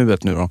lever i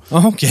nuet nu då.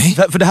 Okej.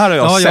 För det här har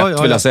jag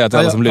sett, vill jag säga till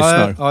alla som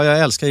lyssnar. Ja, jag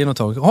älskar gin och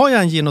tonic. Har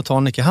jag en gin och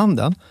tonic i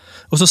handen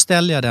och så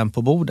ställer jag den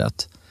på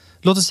bordet,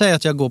 Låt oss säga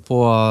att jag går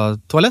på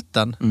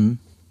toaletten.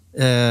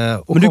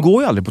 Men du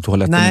går ju aldrig på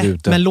toaletten när du är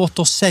ute. Men låt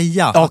oss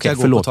säga att jag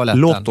går på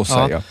toaletten. Låt oss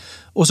säga.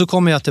 Och så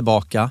kommer jag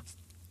tillbaka.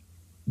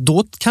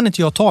 Då kan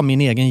inte jag ta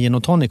min egen gin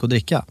och tonic och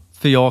dricka.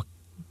 För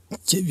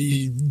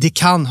det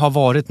kan ha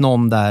varit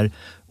någon där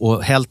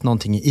och hällt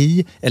någonting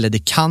i. Eller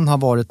det kan ha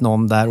varit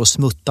någon där och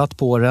smuttat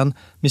på den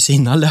med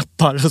sina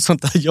läppar och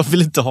sånt där. Jag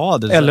vill inte ha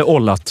det. Eller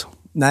ollat.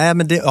 Nej,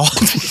 men det... Ja.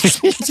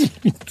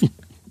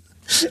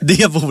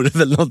 Det vore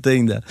väl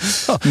någonting det.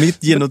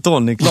 Mitt gin och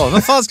tonic-glas.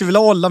 Vad fan ska vi vilja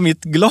hålla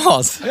mitt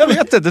glas? Jag vet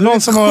inte. Det är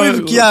någon som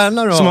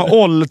har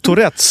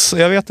oll-tourettes.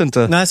 Jag vet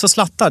inte. Nej, så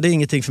slattar. Det är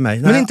ingenting för mig.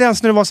 Men inte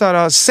ens när du var så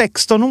här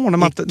 16 år när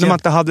man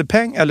inte hade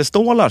pengar eller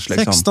stålars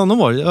liksom. 16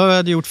 år? Jag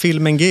hade gjort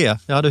filmen G.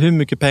 Jag hade hur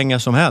mycket pengar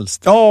som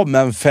helst. Ja,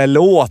 men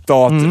förlåt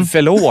då.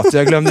 Förlåt.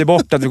 Jag glömde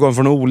bort att vi kommer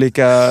från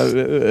olika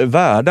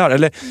världar.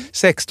 Eller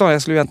 16,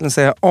 jag skulle egentligen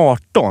säga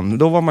 18.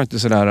 Då var man inte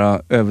så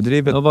där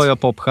överdrivet. Då var jag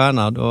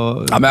popstjärna.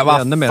 Ja, men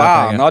vad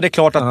fan. Ja, det är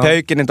klart att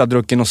pöjken inte har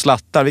druckit någon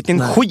slattar. Vilken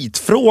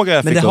skitfråga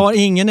jag fick. Men det har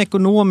ingen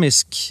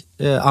ekonomisk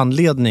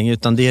anledning,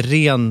 utan det är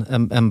ren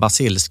en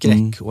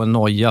basilskräck och en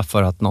noja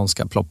för att någon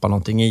ska ploppa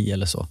någonting i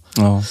eller så.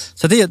 Ja.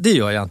 Så det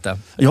gör jag inte.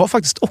 Jag har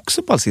faktiskt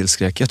också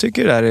basilskräck. Jag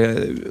tycker det är...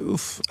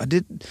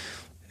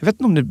 jag vet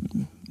inte om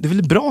det är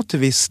väl bra till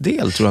viss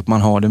del, tror jag, att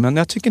man har det. Men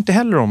jag tycker inte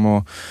heller om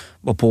att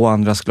vara på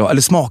andras glas.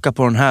 Eller smaka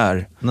på den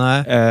här.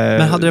 Nej,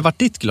 men hade det varit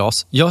ditt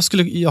glas? Jag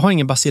har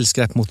ingen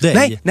basilskräck mot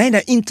dig.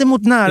 Nej, inte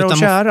mot nära och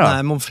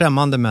kära. Mot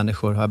främmande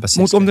människor har jag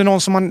basilskräck. Mot om det är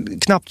någon som man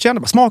knappt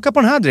känner. Smaka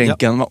på den här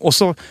drinken. Och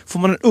så får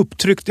man en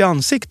upptryckt i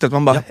ansiktet.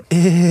 Man bara...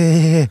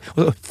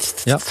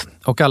 Ja.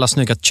 Och alla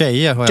snygga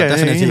tjejer har jag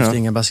definitivt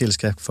ingen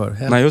basilskräck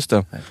för. Nej, just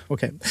det.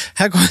 Okej.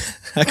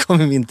 Här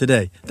kommer min till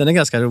dig. Den är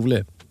ganska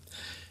rolig.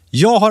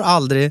 Jag har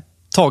aldrig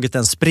tagit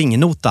en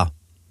springnota.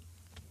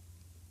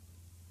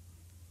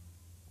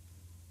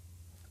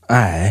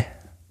 Nej.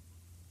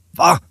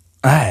 Va?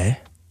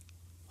 Nej.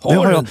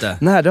 Har du inte?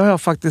 Nej, det har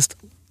jag faktiskt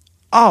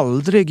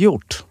aldrig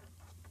gjort.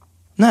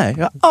 Nej,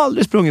 jag har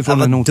aldrig sprungit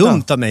från en nota. Det var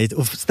dumt av mig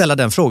att ställa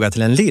den frågan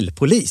till en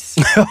lillpolis.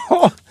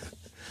 Ja.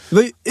 Det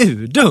var ju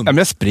urdumt. Ja, men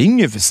jag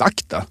springer ju för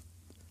sakta.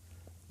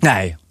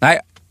 Nej.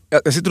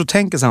 Jag sitter och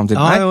tänker samtidigt.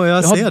 Ja, nej,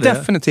 jag har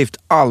definitivt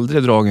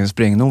aldrig dragit en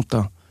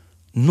springnota.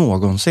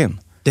 Någonsin.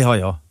 Det har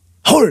jag.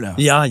 Har du det?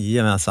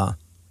 Jajamensan.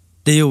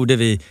 Det gjorde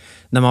vi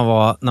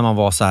när man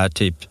var så här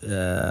typ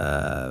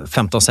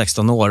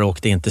 15-16 år och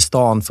åkte in till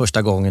stan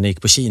första gången och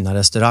gick på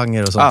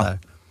Kina-restauranger och sånt där.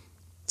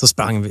 Så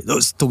då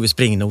tog vi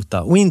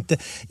springnota. Och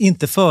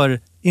inte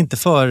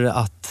för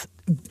att...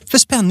 För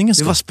spänningens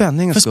skull. Det var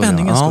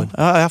spänningens skull.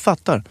 Ja, jag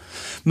fattar.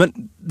 Men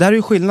där är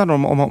ju skillnad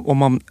om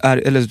man är...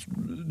 Eller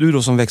du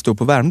då som växte upp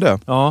på Värmdö.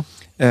 Ja.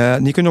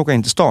 Ni kunde åka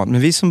in till stan.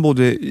 Men vi som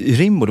bodde i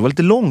Rimbo, det var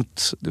lite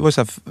långt. Det var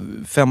så här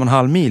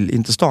 5,5 mil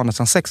in till stan,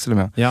 nästan 6 till och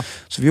med. Ja.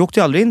 Så vi åkte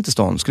ju aldrig in till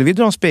stan. Skulle vi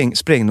dra en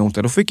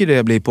springnota, då fick ju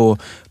det bli på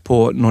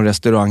någon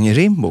restaurang i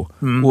Rimbo.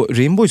 Och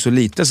Rimbo är så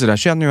lite, så där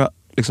känner jag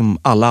liksom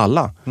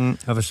alla.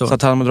 Jag förstår. Så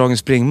att hade man dragit en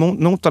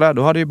springnota där,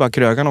 då hade ju bara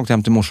krögan åkt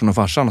hem till morsan och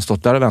farsan och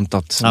stått där och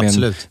väntat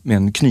med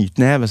en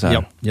knytnäve så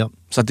här. Ja.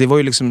 Så att det var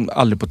ju liksom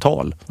aldrig på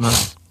tal. Nej.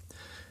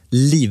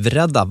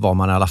 Livrädda var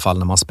man i alla fall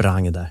när man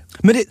sprang där.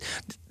 Men det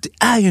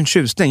är ju en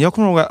tjusning. Jag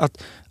kommer ihåg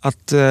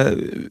att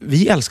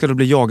vi älskade att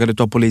bli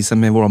jagade av polisen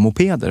med våra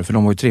mopeder, för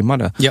de var ju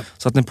trimmade. Yep.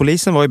 Så att när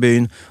polisen var i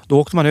byn, då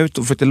åkte man ut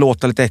och försökte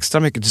låta lite extra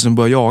mycket tills de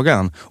började jaga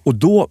en. Och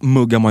då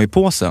muggar man ju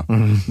på sig.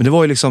 Men det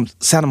var ju liksom,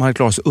 sen när man hade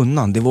klarat sig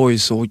undan, det var ju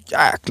så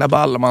jäkla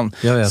ball. Man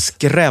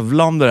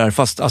skrävlade om det där,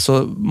 fast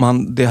alltså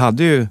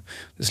det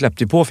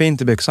släppte ju på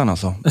fint i byxan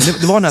alltså.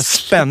 Det var den här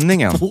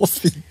spänningen. På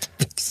fint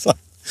i byxan.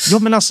 Ja,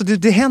 men alltså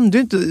det hände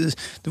ju inte.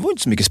 Det var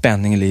inte så mycket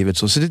spänning i livet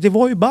så det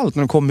var ju ballt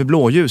när de kom med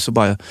blåljus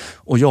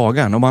och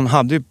jagade en. Och man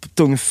hade ju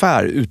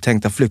ungefär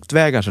uttänkta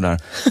flyktvägar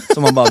sådär.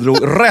 Så man bara drog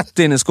rätt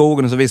in i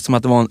skogen och så visste man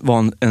att det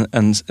var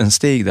en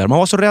stig där. Man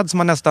var så rädd som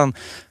man nästan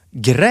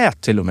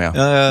grät till och med.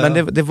 Ja.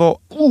 Men det var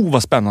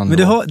vad spännande.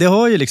 Men det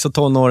har ju liksom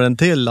tonåren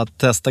till att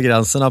testa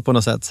gränserna på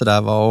något sätt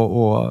sådär,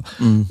 och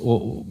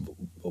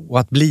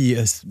att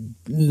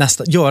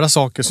göra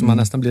saker som man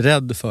nästan blir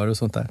rädd för och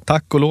sånt där.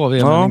 Tack och lov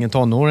är man ingen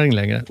tonåring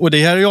längre. Och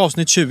det här är ju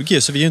avsnitt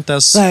 20, så vi är ju inte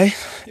ens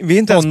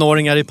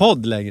tonåringar i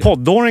podd längre.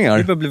 Poddåringar?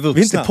 Vi börjar bli vuxna.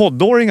 Vi är inte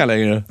poddåringar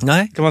längre.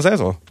 Nej. Kan man säga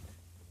så?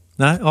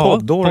 Nej,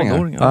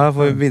 poddåringar. Ja, jag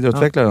får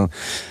vidareutveckla den.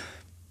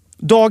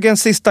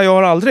 Dagens sista jag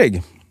har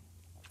aldrig.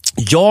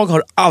 Jag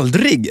har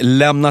aldrig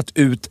lämnat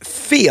ut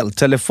fel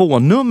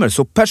telefonnummer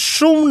så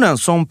personen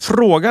som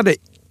frågade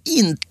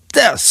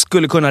inte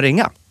skulle kunna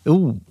ringa.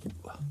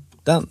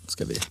 Den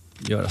ska vi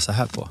göra så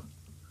här på.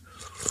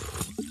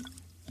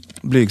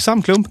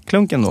 Blygsam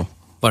klunken då.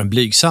 Var den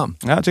blygsam?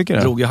 Ja, jag tycker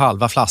det. Drog ju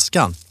halva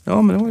flaskan.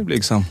 Ja, men det var ju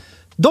blygsam.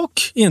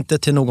 Dock inte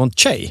till någon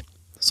tjej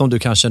som du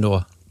kanske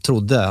då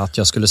trodde att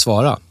jag skulle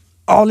svara.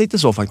 Ja, lite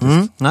så faktiskt.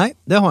 Nej,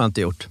 det har jag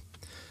inte gjort.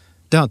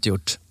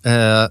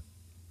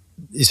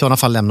 I sådana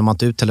fall lämnar man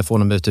inte ut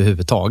telefonnummer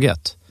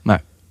överhuvudtaget. Nej.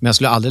 Men jag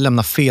skulle aldrig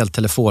lämna fel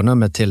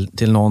telefonnummer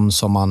till någon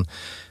som man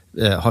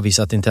har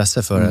visat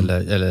intresse för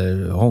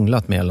eller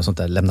hånglat med eller sånt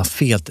där. Lämna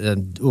fel...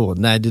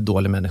 nej, det är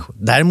dåliga människor.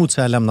 Däremot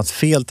så har jag lämnat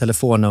fel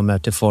telefonnummer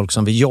till folk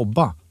som vill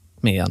jobba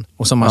med en.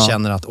 Och som man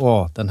känner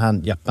att den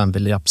här jappen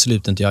vill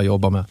absolut inte jag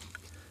jobba med.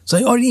 Så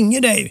jag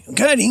ringer dig.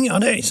 Kan jag ringa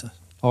dig?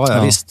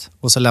 Ja, visst.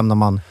 Och så lämnar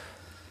man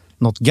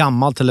något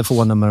gammalt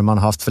telefonnummer man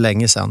har haft för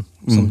länge sedan.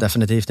 Som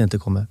definitivt inte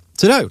kommer.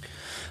 Så det har jag gjort.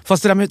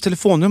 Fast det där med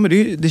telefonnummer,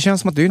 det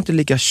känns som att det är inte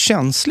lika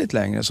känsligt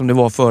längre som det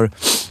var för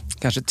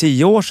kanske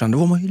 10 år sedan. Då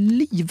var man ju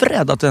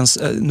livrädd att ens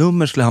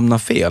nummer skulle hamna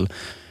fel.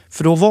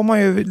 För då var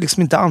man ju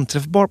liksom inte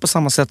anträffbar på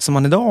samma sätt som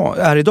man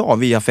är idag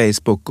via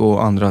Facebook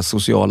och andra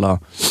sociala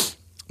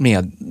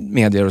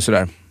medier och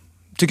sådär.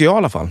 Tycker jag i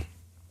alla fall.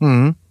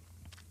 Mm.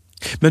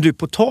 Men du,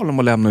 på tal om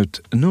att lämna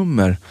ut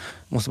nummer,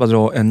 måste bara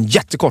dra en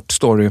jättekort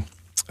story.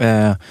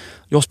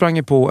 Jag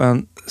sprang på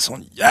en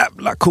sån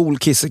jävla cool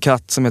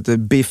kissekatt som heter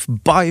Biff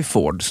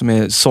Byford, som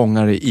är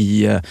sångare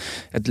i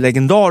ett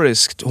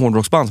legendariskt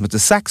hårdrocksband som heter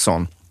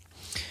Saxon.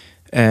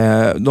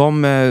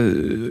 De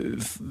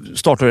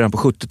startade redan på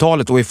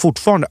 70-talet och är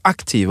fortfarande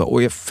aktiva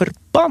och är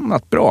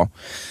förbannat bra.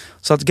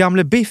 Så att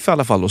gamle Biff i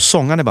alla fall, och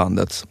sångaren i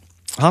bandet,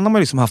 han har man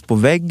liksom haft på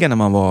väggen när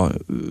man var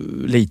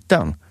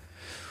liten.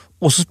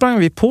 Och så sprang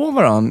vi på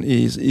varann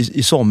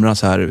i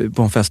somras här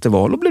på en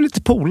festival och blev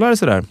lite polare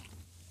sådär.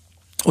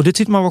 Och det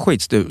tyckte man var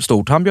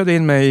skitstort. Han bjöd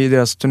in mig i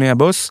deras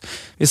turnébuss.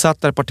 Vi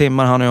satt där ett par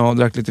timmar, han och jag,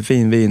 drack lite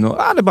finvin och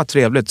det var bara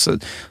trevligt. Så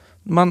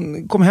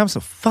man kom hem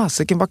så,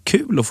 fasiken var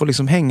kul att få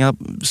liksom hänga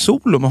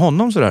solo med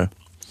honom sådär.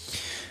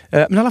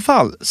 Men i alla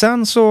fall,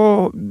 sen så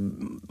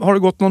har det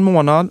gått någon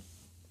månad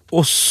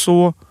och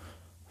så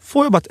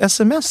får jag bara ett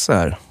sms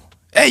här.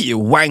 Hej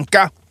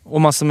wanka!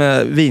 Och massor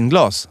med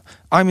vinglas.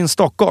 I'm in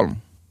Stockholm.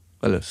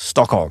 Eller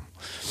Stockholm.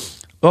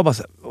 Och jag bara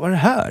så här, vad är det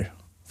här?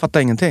 Fattar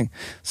ingenting.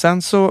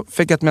 Sen så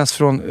fick jag ett mess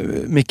från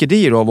Micke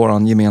D, då,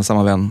 våran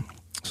gemensamma vän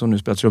som nu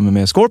spelar trummor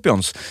med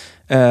Scorpions.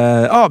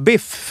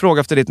 Biff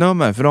frågade efter ditt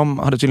nummer, för de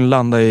hade tydligen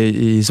landat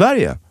i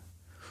Sverige.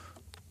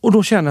 Och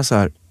då kände jag så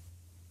här,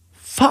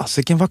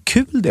 fasiken vad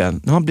kul det är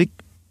när man blir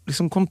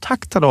liksom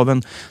kontaktad av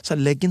en så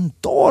här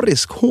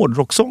legendarisk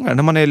hårdrocksångare,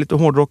 när man är lite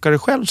hårdrockare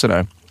själv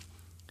sådär.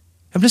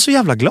 Jag blir så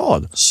jävla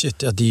glad.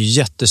 Shit, ja, det är ju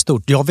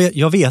jättestort.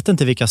 Jag vet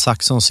inte vilka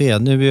Saxons är.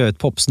 Nu är jag ett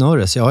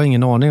popsnöre så jag har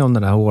ingen aning om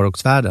den här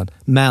hårdrocksvärlden.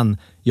 Men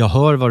jag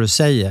hör vad du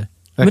säger.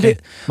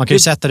 Man kan ju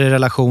sätta det i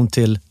relation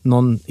till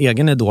någon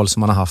egen idol som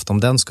man har haft om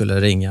den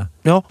skulle ringa.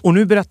 Ja, och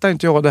nu berättar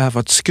inte jag det här för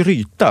att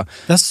skryta.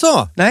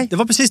 Jaså? Nej. Det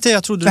var precis det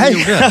jag trodde du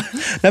gjorde.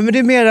 Nej, men det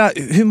är mera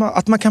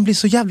att man kan bli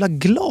så jävla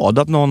glad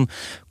att någon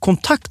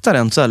kontaktar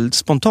en så här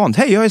spontant.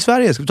 Hej, jag är i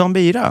Sverige, ska vi ta en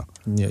bira?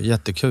 Ja,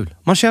 jättekul.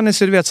 Man känner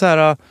sig, du vet så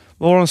här,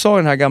 vad de sa i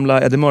den här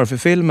gamla Eddie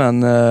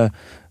Murphy-filmen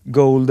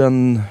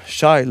Golden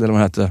Child, eller vad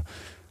det hette.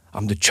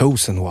 I'm the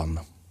chosen one.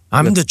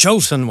 I'm the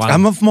chosen one.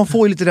 Ja, man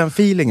får ju lite den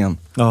feelingen.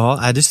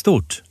 Ja, det är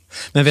stort.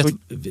 Men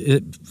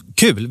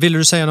kul. Vill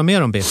du säga något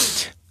mer om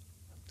Biff?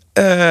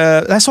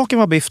 Nej, saken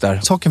var Biff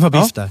där. Saken var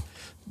Biff där.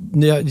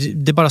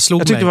 Det bara slog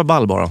mig. Jag tyckte det var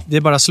ball bara.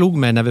 Det bara slog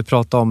mig när vi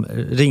pratade om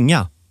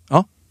ringa.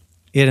 Ja.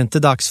 Är det inte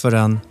dags för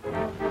en...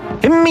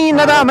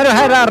 Mina damer och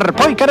herrar,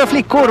 pojkar och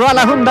flickor och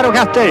alla hundar och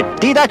katter.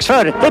 Det är dags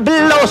för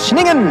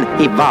blåsningen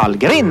i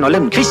Wahlgren och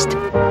Lundqvist.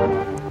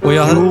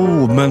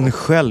 Och men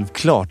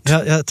självklart.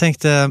 Jag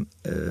tänkte...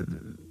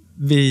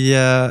 Vi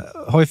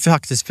har ju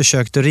faktiskt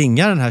försökt att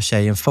ringa den här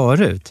tjejen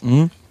förut.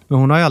 Men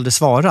hon har ju aldrig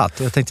svarat.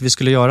 Och jag tänkte vi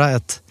skulle göra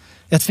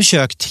ett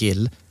försök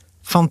till.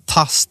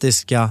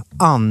 Fantastiska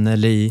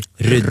Anneli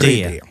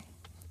Rydé.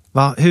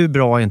 Va? Hur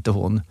bra är inte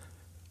hon?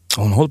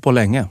 Hon har hållit på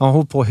länge. Hon har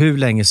hållit på hur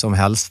länge som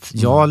helst.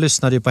 Jag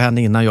lyssnade ju på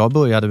henne innan jag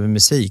började med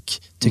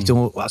musik. Tyckte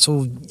hon, alltså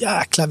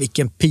jäkla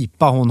vilken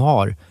pipa hon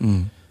har.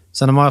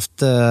 Sen har man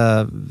haft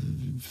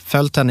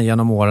följt henne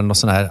genom åren och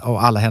sådär,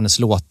 och alla hennes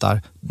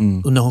låtar.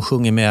 Och när hon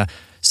sjunger med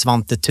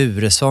Svante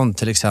Turesson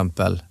till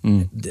exempel.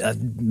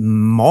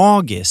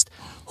 Magiskt.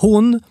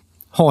 Hon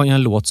har ju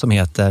en låt som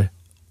heter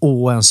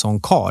Åh, en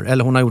sån karl.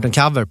 Eller hon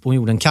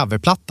gjorde en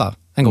coverplatta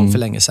en gång för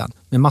länge sedan.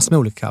 Med massor med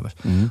olika covers.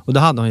 Och då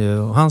hade hon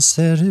ju, han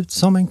ser ut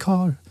som en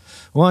karl.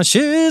 Och han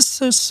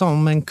kysser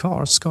som en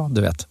karl ska.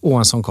 Du vet, Åh,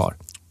 en sån karl.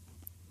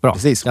 Bra,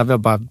 precis. Jag vill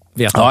bara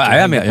veta. Ja,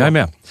 jag är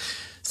med.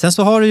 Sen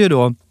så har du ju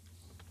då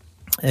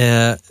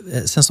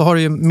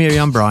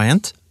Miriam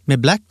Bryant med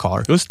Black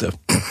Car. Just det.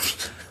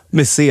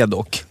 Med C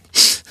dock.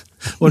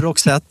 Och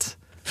Roxette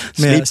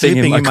med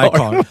Sleeping in my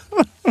car.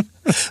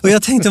 Och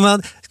jag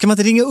tänkte, ska man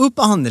inte ringa upp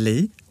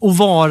Anneli och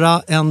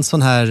vara en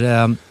sån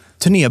här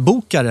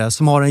turnébokare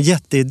som har en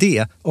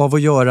jätteidé av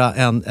att göra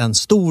en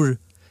stor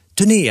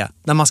turné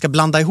när man ska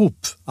blanda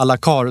ihop alla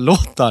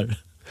Karl-låtar.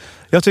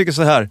 Jag tycker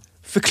så här,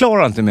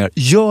 förklara inte mer,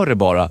 gör det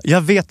bara.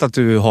 Jag vet att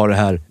du har det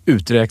här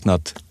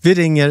uträknat. Vi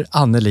ringer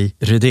Anneli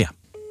Rydé.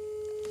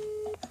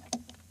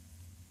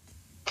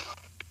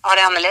 Ja,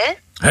 det är Anneli.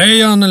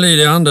 Hej Anneli,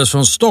 det är Anders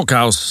från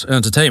Stockhouse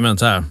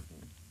Entertainment här.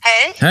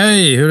 Hej.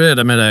 Hej, hur är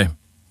det med dig?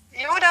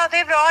 Jo då, det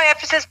är bra. Jag är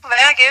precis på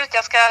väg ut.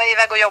 Jag ska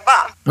iväg och jobba.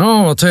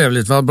 Ja, vad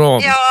trevligt, vad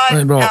bra. Ja,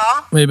 det är bra.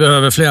 Ja. Vi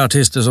behöver fler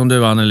artister som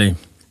du, Anneli.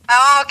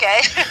 Ja,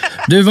 okej.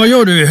 Du, vad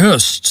gör du i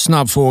höst?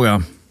 Snabb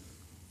fråga.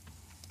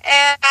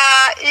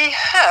 I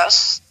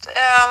höst,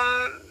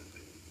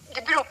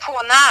 det beror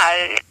på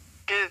när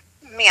du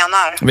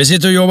menar. Vi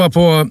sitter och jobbar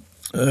på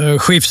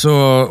Skifs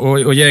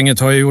och gänget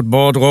har ju gjort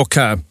badrock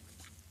här.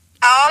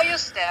 Ja,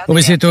 just det. Och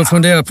vi sitter och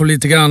funderar på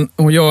lite grann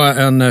och göra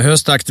en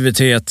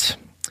höstaktivitet.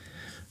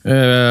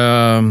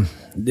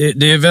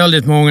 Det är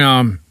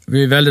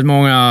väldigt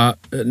många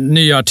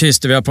nya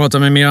artister. Vi har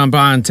pratat med Miriam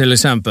Bryant till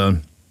exempel.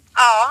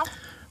 Ja.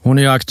 Hon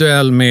är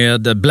aktuell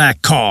med Black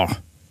Karl.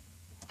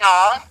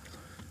 Ja.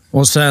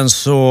 Och sen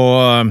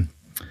så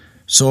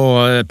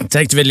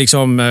tänkte vi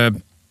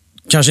liksom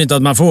kanske inte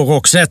att man får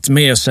Roxette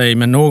med sig,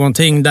 men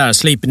någonting där,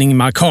 Sleeping in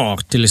my car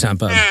till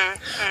exempel.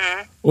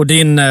 Och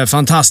din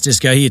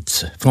fantastiska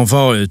hit från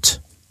förut.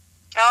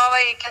 Ja,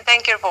 vad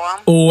tänker du på?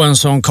 Och en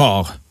sån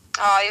kar.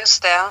 Ja,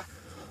 just det.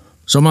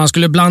 Så man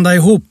skulle blanda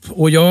ihop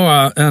och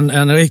göra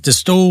en riktigt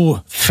stor,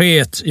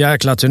 fet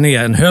jäkla turné,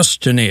 en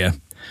höstturné.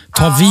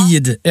 Ta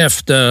vid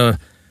efter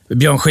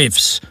Björn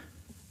Skifs.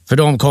 För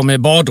de kommer,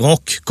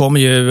 badrock kommer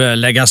ju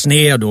läggas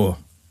ner då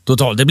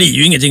totalt. Det blir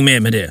ju ingenting mer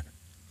med det.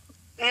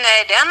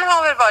 Nej, den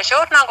har väl bara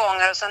kört några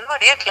gånger och sen var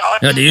det klart.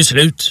 Ja, det är ju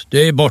slut.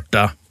 Det är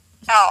borta.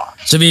 Ja.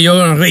 Så vi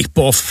gör en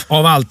rip-off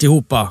av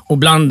alltihopa och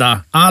blandar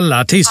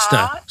alla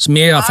artister som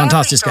är era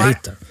fantastiska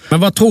hittar. Men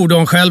vad tror du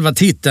om själva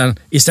titeln?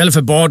 Istället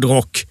för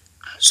badrock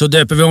så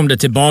döper vi om det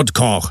till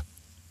badkar.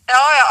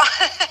 Ja.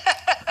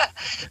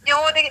 Jo,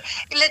 det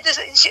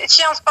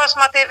känns bara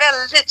som att det är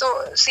väldigt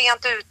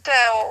sent ute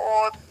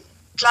och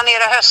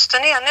planera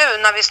hösten igen nu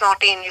när vi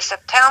snart är inne i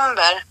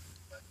september.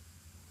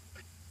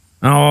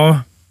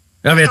 Ja,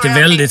 jag vet, det är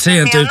väldigt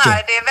sent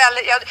ute. Det är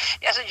väldigt,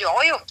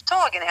 jag är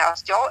upptagen i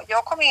höst.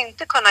 Jag kommer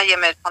inte kunna ge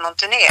mig ut på någon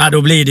turné. Ja,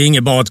 då blir det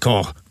inget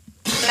badkar.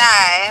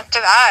 Nej,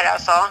 tyvärr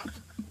alltså.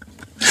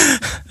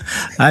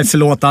 Nej,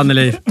 förlåt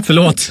Anneli.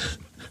 Förlåt.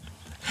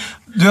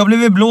 Du har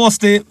blivit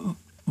blåst i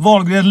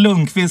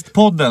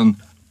Wahlgren-Lundqvist-podden.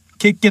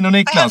 Kicken och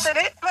Niklas.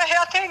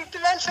 Jag tänkte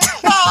väl så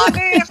fan,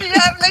 det är för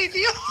jävla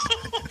idiot.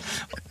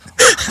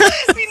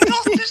 Min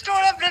dotter står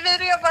där bredvid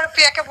och jag bara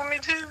pekar på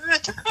mitt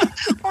huvud.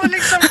 Och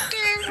liksom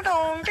ding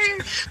dong ding.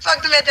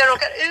 Faktum är att jag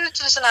råkar ut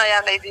för såna här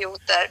jävla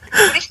idioter.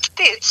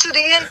 Riktigt. Så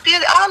det är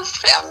allt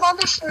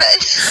främmande för mig.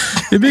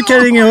 Vi brukar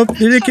ringa upp.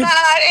 Såna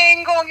här en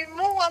gång i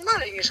månaden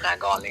ringer såna här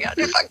galningar.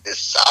 Det är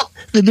faktiskt sant.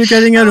 Vi brukar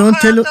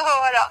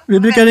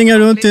ringa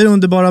runt till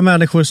underbara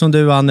människor som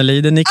du,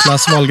 Anneli. Det är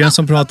Niklas Wahlgren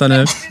som pratar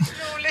nu.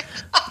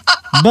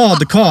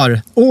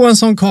 Badkar. En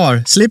sån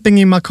kar.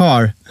 Sleeping in my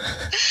car.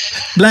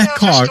 Black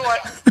car.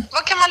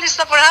 Vad kan man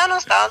lyssna på det här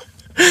någonstans?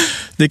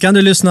 Det kan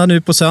du lyssna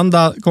nu på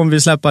söndag. Kommer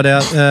vi släppa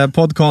det,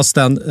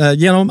 podcasten.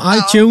 Genom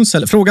iTunes.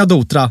 Eller, fråga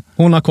Dotra.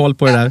 Hon har koll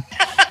på det där.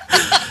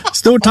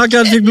 Stort tack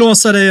att du fick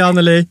blåsa dig,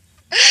 Anneli.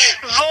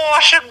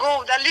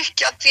 Varsågoda.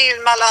 Lycka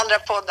till med alla andra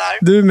poddar.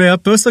 Du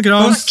med. Puss och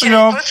kram. Puss och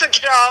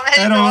kram.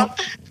 Hej då.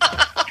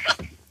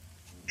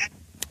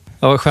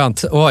 Ja, vad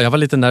skönt. Jag var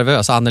lite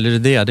nervös. Anneli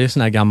Rydé, det är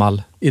sån här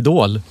gammal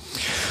idol.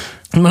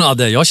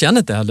 Men jag känner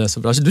inte henne så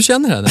bra. Du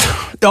känner henne?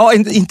 Ja,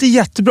 inte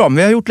jättebra. Men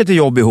vi har gjort lite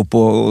jobb ihop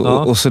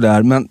och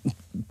sådär. Men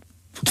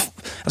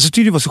alltså,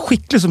 tydligen var så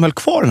skicklig som höll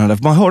kvar den här.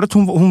 Man hörde att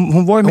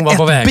hon var ju med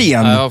ett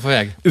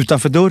ben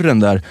utanför dörren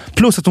där.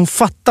 Plus att hon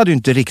fattade ju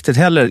inte riktigt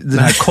heller den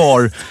här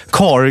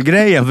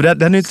car-grejen. För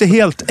den är inte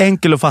helt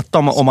enkel att fatta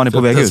om man är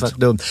på väg ut.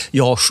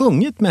 Jag har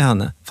sjungit med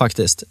henne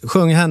faktiskt.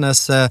 Sjöng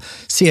hennes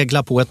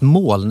Segla på ett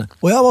moln.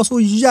 Och jag var så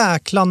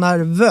jäkla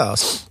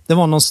nervös. Det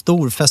var någon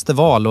stor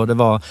festival och det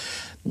var...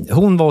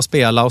 Hon var och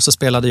spelade och så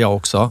spelade jag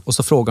också. Och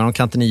så frågade de,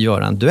 kan inte ni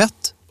göra en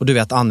duett? Och du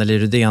vet Anneli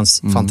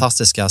Rydéns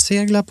fantastiska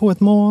Segla på ett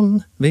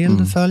moln, vill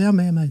du följa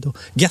med mig då?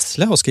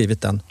 Gessle har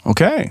skrivit den.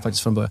 Okej.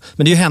 Faktiskt från början.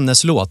 Men det är ju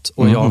hennes låt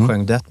och jag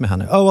sjöng duett med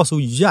henne. Jag var så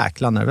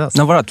jäkla nervös.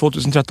 När var det?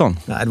 2013?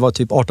 Nej, det var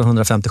typ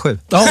 1857.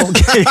 Ja,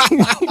 okej.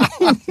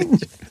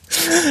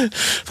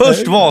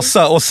 Först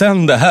Vasa och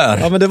sen det här.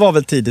 Ja, men det var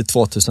väl tidigt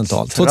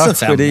 2000-tal.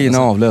 2005. Tragedierna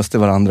avlöste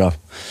varandra.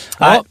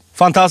 Ja,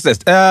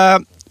 fantastiskt.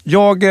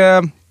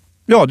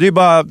 Ja, det är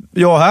bara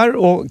jag här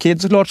och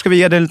Kid såklart ska vi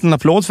ge dig en liten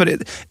applåd för det.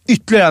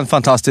 Ytterligare en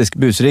fantastisk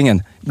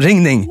busringning.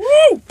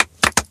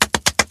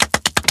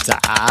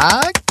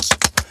 Tack!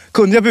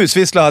 Kunde jag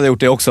busvissla hade jag gjort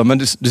det också,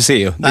 men du ser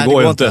ju, det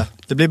går ju inte.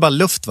 Det blir bara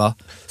luft, va?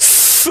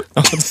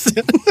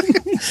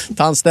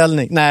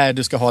 Tandställning. Nej,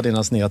 du ska ha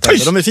dina sneda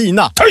tänder. De är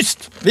fina.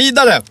 Tyst!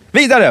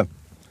 Vidare!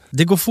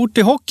 Det går fort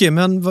i hockey,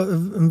 men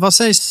vad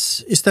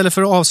sägs istället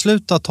för att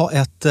avsluta ta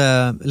ett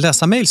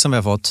läsarmail som vi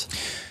har fått?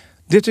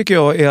 Det tycker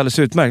jag är alldeles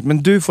utmärkt,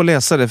 men du får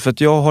läsa det för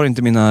att jag har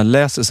inte mina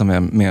läsare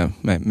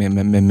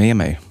med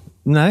mig.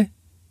 Nej.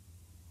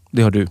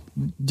 Det har du.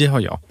 Det har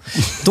jag.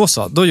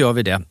 Då gör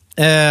vi det.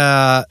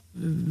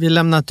 Vi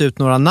lämnar inte ut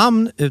några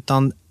namn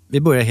utan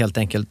vi börjar helt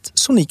enkelt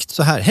sonikt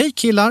så här. Hej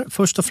killar,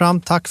 först och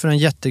fram tack för en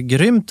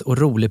jättegrymt och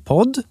rolig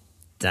podd.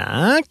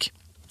 Tack.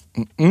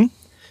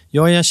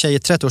 Jag är en tjej i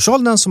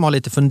 30-årsåldern som har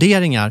lite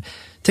funderingar.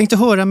 Tänkte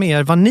höra med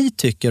er vad ni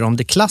tycker om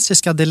det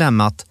klassiska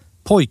dilemmat.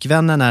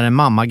 Pojkvännen är en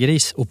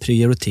mammagris och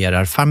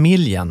prioriterar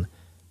familjen.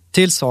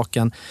 Till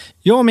saken.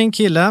 Jag och min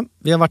kille,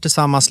 vi har varit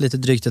tillsammans lite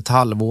drygt ett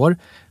halvår.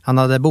 Han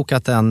hade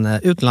bokat en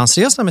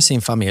utlandsresa med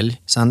sin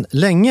familj sedan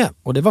länge.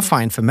 Och det var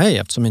fine för mig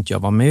eftersom inte jag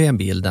var med i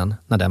bilden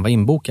när den var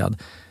inbokad.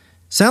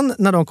 Sen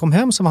när de kom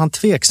hem så var han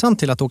tveksam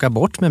till att åka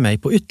bort med mig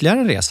på ytterligare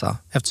en resa.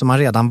 Eftersom han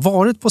redan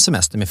varit på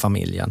semester med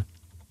familjen.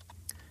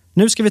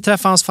 Nu ska vi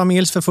träffa hans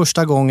familj för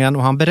första gången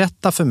och han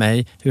berättar för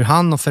mig hur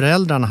han och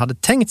föräldrarna hade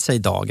tänkt sig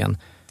dagen.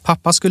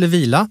 Pappa skulle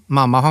vila,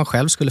 mamma och han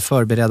själv skulle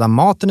förbereda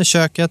maten i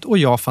köket och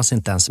jag fanns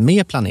inte ens med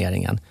i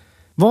planeringen.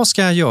 Vad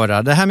ska jag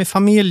göra? Det här med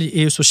familj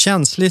är ju så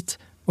känsligt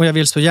och jag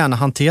vill så gärna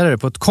hantera det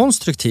på ett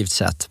konstruktivt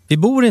sätt. Vi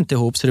bor inte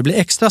ihop så det blir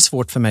extra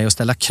svårt för mig att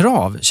ställa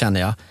krav, känner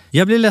jag.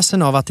 Jag blir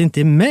ledsen av att det inte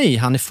är mig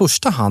han i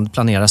första hand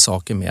planerar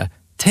saker med.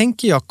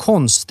 Tänker jag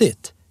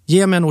konstigt?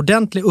 Ge mig en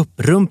ordentlig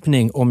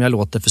upprumpning om jag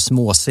låter för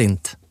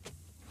småsint.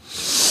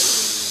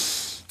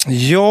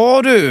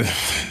 Ja du,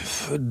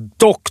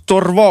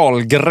 doktor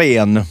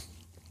Wahlgren.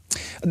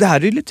 Det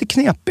här är ju lite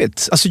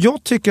knepigt. Alltså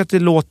jag tycker att det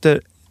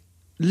låter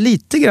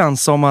lite grann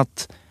som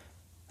att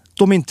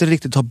de inte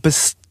riktigt har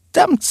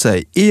bestämt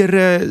sig.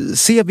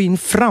 Ser vi en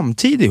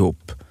framtid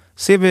ihop?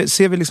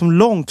 Ser vi liksom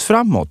långt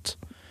framåt?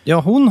 Ja,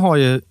 hon har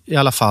ju i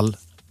alla fall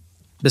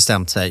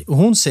bestämt sig. Och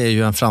hon ser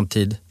ju en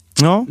framtid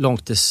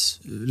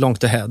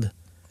långt ahead.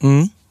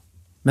 Mm.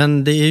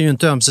 Men det är ju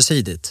inte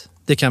ömsesidigt.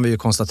 Det kan vi ju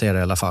konstatera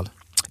i alla fall.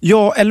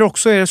 Ja, eller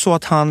också är det så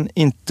att han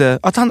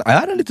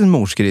är en liten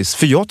morsgris.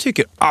 För jag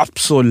tycker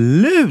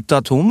absolut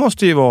att hon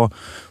måste ju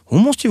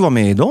vara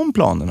med i de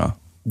planerna.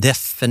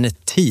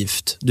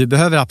 Definitivt. Du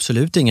behöver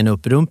absolut ingen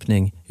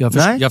upprumpning.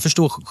 Jag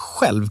förstår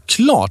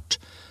självklart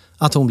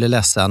att hon blir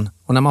ledsen.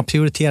 Och när man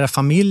prioriterar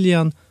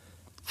familjen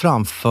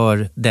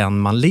framför den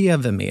man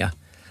lever med.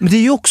 Men det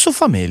är ju också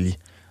familj.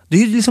 Det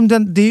är ju liksom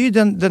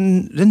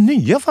den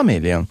nya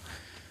familjen.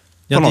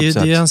 Ja, det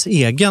är ju ens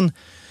egen...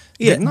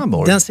 Egna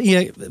barn.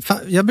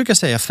 Jag brukar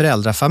säga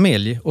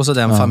föräldrafamilj och så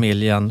den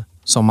familjen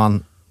som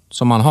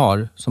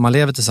man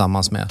lever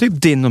tillsammans med.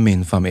 Typ din och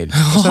min familj.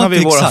 Och så har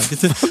vi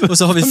och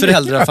så har vi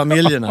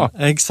föräldrafamiljerna.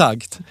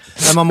 Exakt.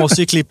 Men man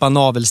måste ju klippa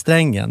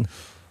navelsträngen.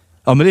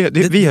 Ja, men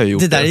vi har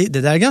gjort det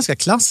där är ganska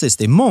klassiskt.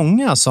 Det är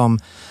många som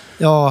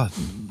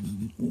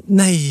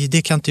nej,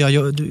 det kan inte jag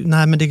göra.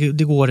 Nej, men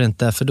det går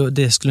inte för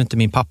det skulle inte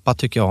min pappa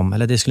tycka om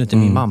eller det skulle inte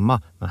min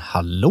mamma. Men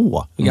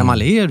hallå, hur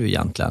gammal är du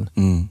egentligen?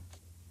 Mm.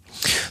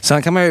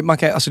 Sen kan jag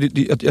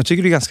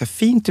tycker det är ganska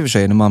fint i och för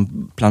sig när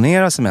man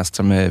planerar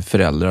semester med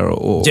föräldrar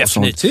och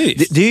definitivt.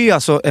 Sånt. Det är ju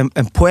alltså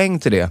en poäng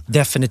till det.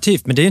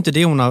 Definitivt, men det är ju inte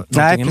det hon har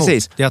någonting emot.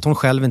 Precis. Det är att hon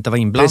själv inte var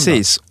inblandad.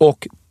 Precis,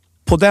 och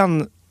på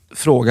den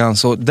frågan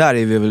så där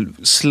är vi väl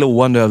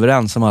slående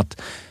överens om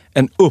att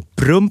en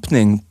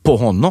upprumpning på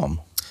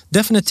honom.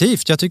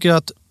 Definitivt, jag tycker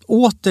att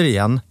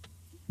återigen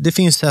det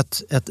finns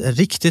ett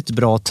riktigt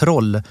bra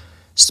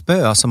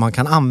trollspö som man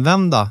kan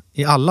använda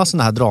i alla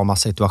såna här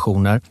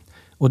dramasituationer.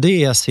 Och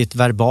det är sitt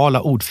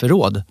verbala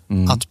ordförråd.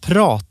 Att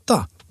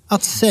prata.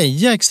 Att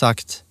säga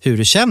exakt hur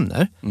du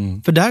känner.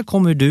 För där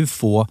kommer du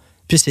få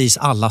precis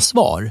alla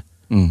svar.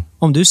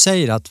 Om du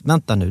säger att,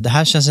 vänta nu, det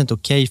här känns inte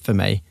okej för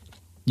mig.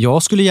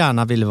 Jag skulle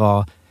gärna vilja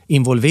vara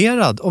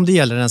involverad om det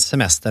gäller en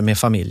semester med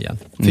familjen.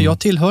 För jag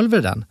tillhör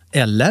väl den.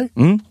 Eller?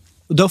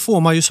 Och då får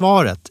man ju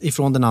svaret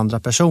ifrån den andra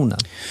personen.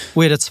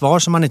 Och är det ett svar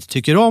som man inte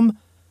tycker om,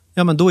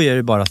 ja men då är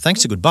det bara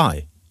thanks and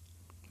goodbye.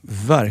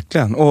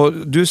 Verkligen. Och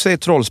du säger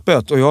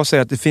trollspöt och jag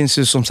säger att det finns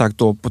ju som sagt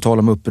då på tal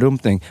om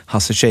upprumpning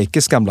Hasse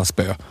Scheikes gamla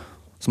spö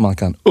som man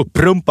kan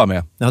upprumpa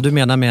med. Ja, du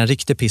menar med en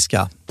riktig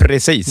piska?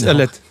 Precis,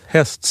 eller ett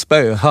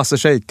hästspö, Hasse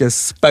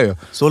Scheikes spö.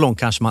 Så långt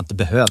kanske man inte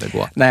behöver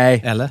gå.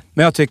 Nej, eller?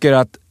 Men jag tycker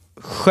att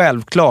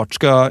självklart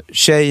ska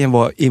tjejen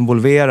vara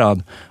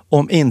involverad.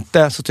 Om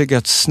inte så tycker jag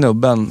att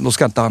snubben, då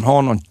ska inte han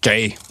ha någon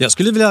tjej. Jag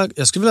skulle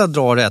vilja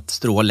dra det ett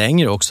strå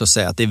längre också och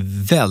säga att det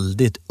är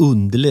väldigt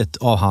underligt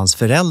av hans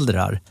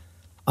föräldrar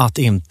att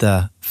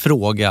inte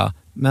fråga,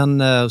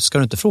 men ska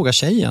du inte fråga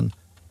tjejen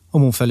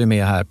om hon följer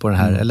med här på den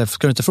här? Eller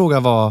ska du inte fråga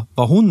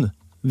vad hon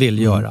vill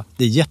göra?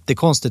 Det är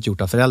jättekonstigt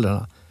gjort av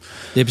föräldrarna.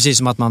 Det är precis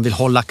som att man vill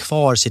hålla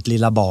kvar sitt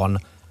lilla barn.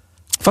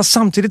 Fast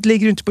samtidigt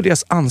ligger det inte på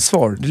deras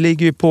ansvar. Det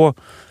ligger ju på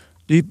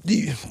det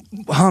är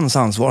hans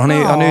ansvar.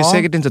 Han är ju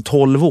säkert inte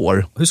 12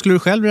 år. Hur skulle du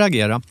själv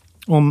reagera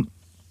om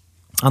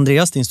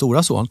Andreas, din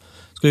stora son,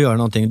 skulle göra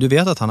någonting? Du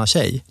vet att han har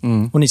tjej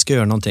och ni ska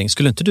göra någonting.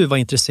 Skulle inte du vara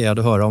intresserad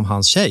av att höra om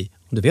hans tjej?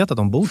 Du vet att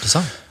de bor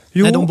tillsammans.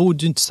 Jo. Nej, de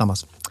bor ju inte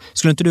tillsammans.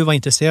 Skulle inte du vara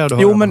intresserad av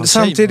att höra om hans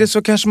tjej? Jo, men samtidigt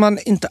så kanske man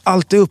inte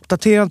alltid är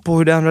uppdaterad på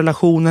hur den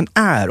relationen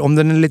är. Om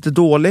den är lite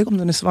dålig, om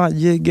den är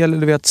svajig eller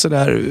du vet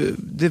sådär.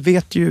 Det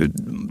vet ju,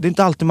 det är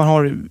inte alltid man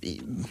har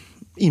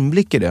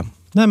inblick i det.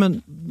 Nej,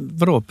 men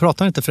vadå?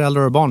 Pratar inte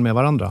föräldrar och barn med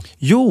varandra?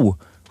 Jo,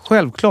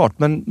 självklart.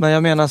 Men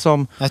jag menar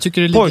som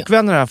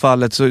pojkvänner i det här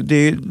fallet så det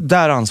är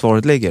där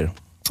ansvaret ligger.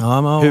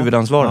 Ja,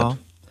 huvudansvaret. Ja.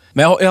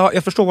 Men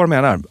jag förstår vad du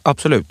menar,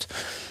 absolut.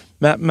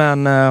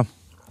 Men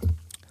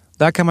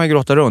där kan man ju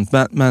gråta runt.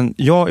 Men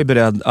jag är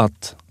beredd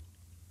att,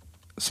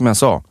 som jag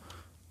sa,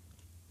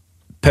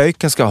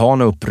 pöjken ska ha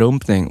en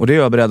upprumpning. Och det är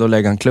jag beredd att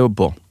lägga en klubb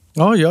på.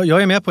 Ja,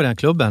 jag är med på den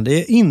klubben. Det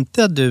är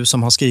inte du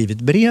som har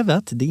skrivit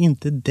brevet. Det är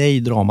inte dig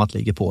dramat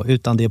ligger på,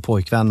 utan det är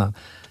pojkvännen.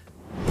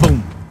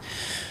 Boom!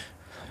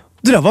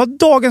 Det där var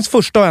dagens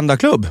första och enda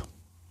klubb.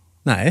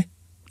 Nej.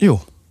 Jo.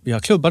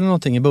 Jag klubbade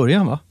någonting i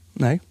början, va?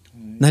 Nej.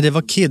 Nej, det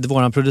var Kid,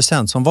 våran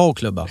producent, som var och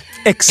klubba.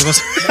 Nej,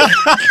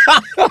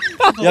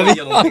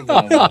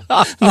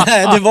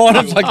 det var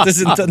den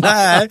faktiskt inte.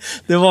 Nej,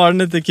 det var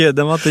den inte, Kid.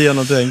 Den var inte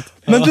genomtänkt.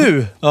 Men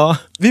du,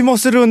 vi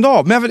måste runda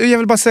av. Men jag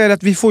vill bara säga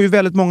att vi får ju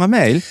väldigt många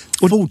mejl.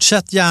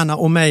 Fortsätt gärna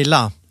att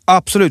mejla.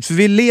 Absolut, för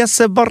vi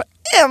läser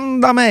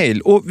varenda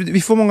mejl. Och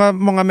vi får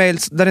många mejl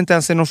där det inte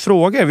ens är några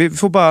frågor. Vi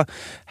får bara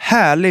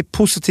härlig,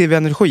 positiv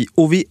energi.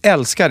 Och vi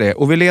älskar det.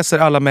 Och vi läser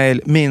alla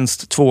mejl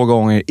minst 2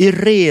 gånger i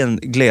ren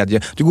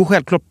glädje. Det går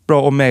självklart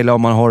bra att mejla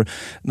om man har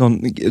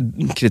någon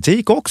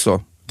kritik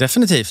också.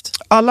 Definitivt.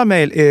 Alla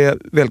mejl är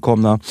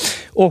välkomna.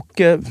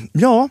 Och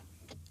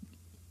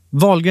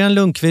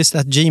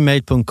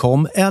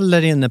Wahlgren-Lundqvist@gmail.com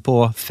eller inne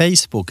på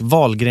Facebook,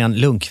 Wahlgren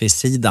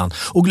Lundqvist-sidan.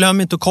 Och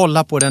glöm inte att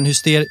kolla på den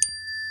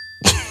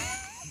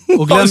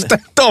Och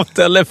stängt av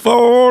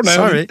telefonen.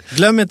 Sorry.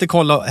 Glöm inte att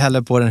kolla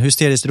heller på den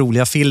hysteriskt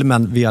roliga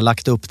filmen vi har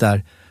lagt upp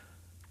där.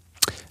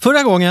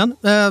 Förra gången,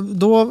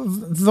 då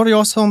var det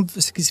jag som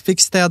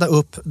fick städa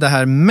upp det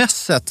här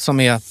mässet som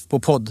är på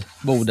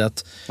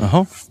poddbordet.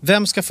 Jaha.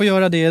 Vem ska få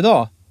göra det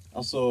idag?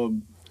 Alltså,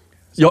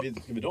 ska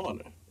vi då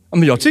eller?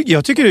 Men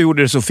jag tycker du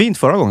gjorde det så fint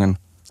förra gången.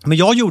 Men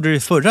jag gjorde det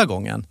förra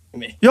gången.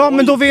 Ja,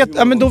 men då vet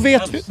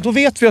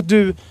vi att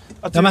du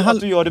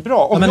gör det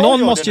bra. Men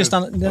någon måste ju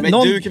stanna.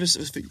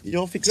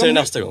 Jag fixar det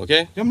nästa gång,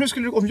 okej? Ja, men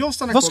om jag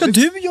stannar Vad ska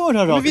du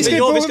göra då? Men vi ska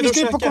ju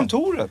på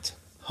kontoret.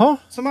 Ha?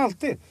 Som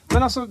alltid.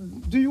 Men alltså,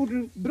 du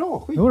gjorde det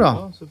bra. Skit. Jo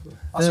då.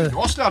 Alltså,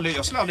 jag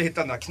skulle aldrig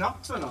hitta den där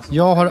knappen. Alltså.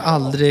 Jag har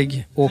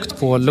aldrig åkt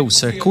på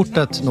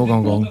loserkortet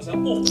någon gång.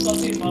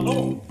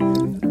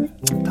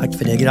 Tack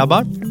för det,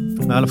 grabbar.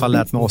 Jag har i alla fall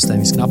lärt mig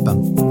avstängningsknappen.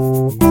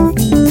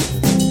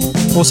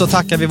 Och så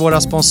tackar vi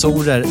våra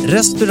sponsorer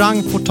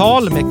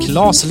Restaurangportal med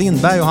Claes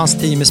Lindberg och hans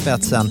team i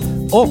spetsen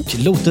och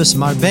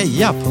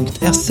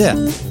lotusmarbella.se.